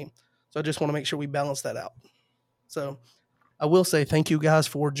with the game. So I just want to make sure we balance that out. So I will say thank you guys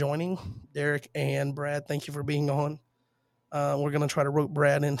for joining. Derek and Brad, thank you for being on. We're going to try to rope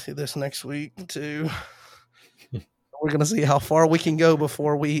Brad into this next week too. We're going to see how far we can go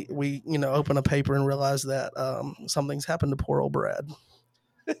before we open a paper and realize that something's happened to poor old Brad.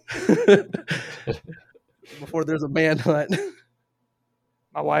 Before there's a manhunt.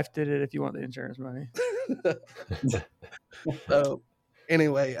 My wife did it if you want the insurance money. So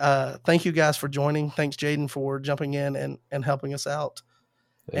anyway, thank you guys for joining. Thanks, Jaden, for jumping in and helping us out.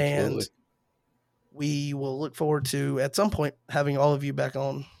 Absolutely. And we will look forward to, at some point, having all of you back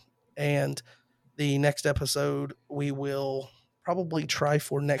on. And the next episode, we will probably try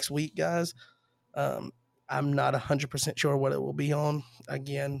for next week, guys. I'm not 100% sure what it will be on.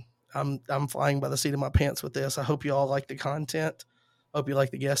 Again, I'm flying by the seat of my pants with this. I hope you all like the content. Hope you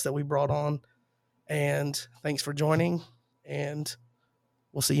like the guests that we brought on. And thanks for joining. And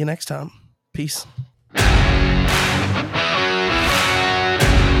we'll see you next time. Peace.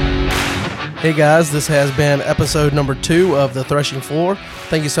 Hey guys, this has been episode number 2 of The Threshing Floor.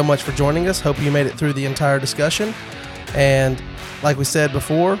 Thank you so much for joining us. Hope you made it through the entire discussion. And like we said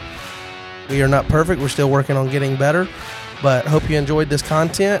before, we are not perfect. We're still working on getting better. But hope you enjoyed this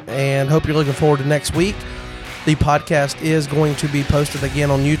content and hope you're looking forward to next week. The podcast is going to be posted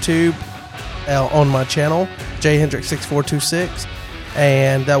again on YouTube on my channel, jhendrick6426.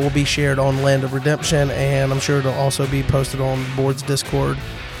 And that will be shared on Land of Redemption. And I'm sure it'll also be posted on Board's Discord.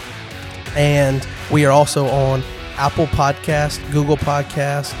 And we are also on Apple Podcast, Google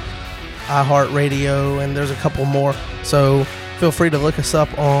Podcast, iHeartRadio, and there's a couple more. So feel free to look us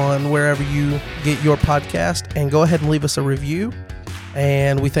up on wherever you get your podcast and go ahead and leave us a review.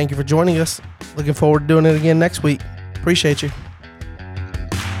 And we thank you for joining us. Looking forward to doing it again next week. Appreciate you.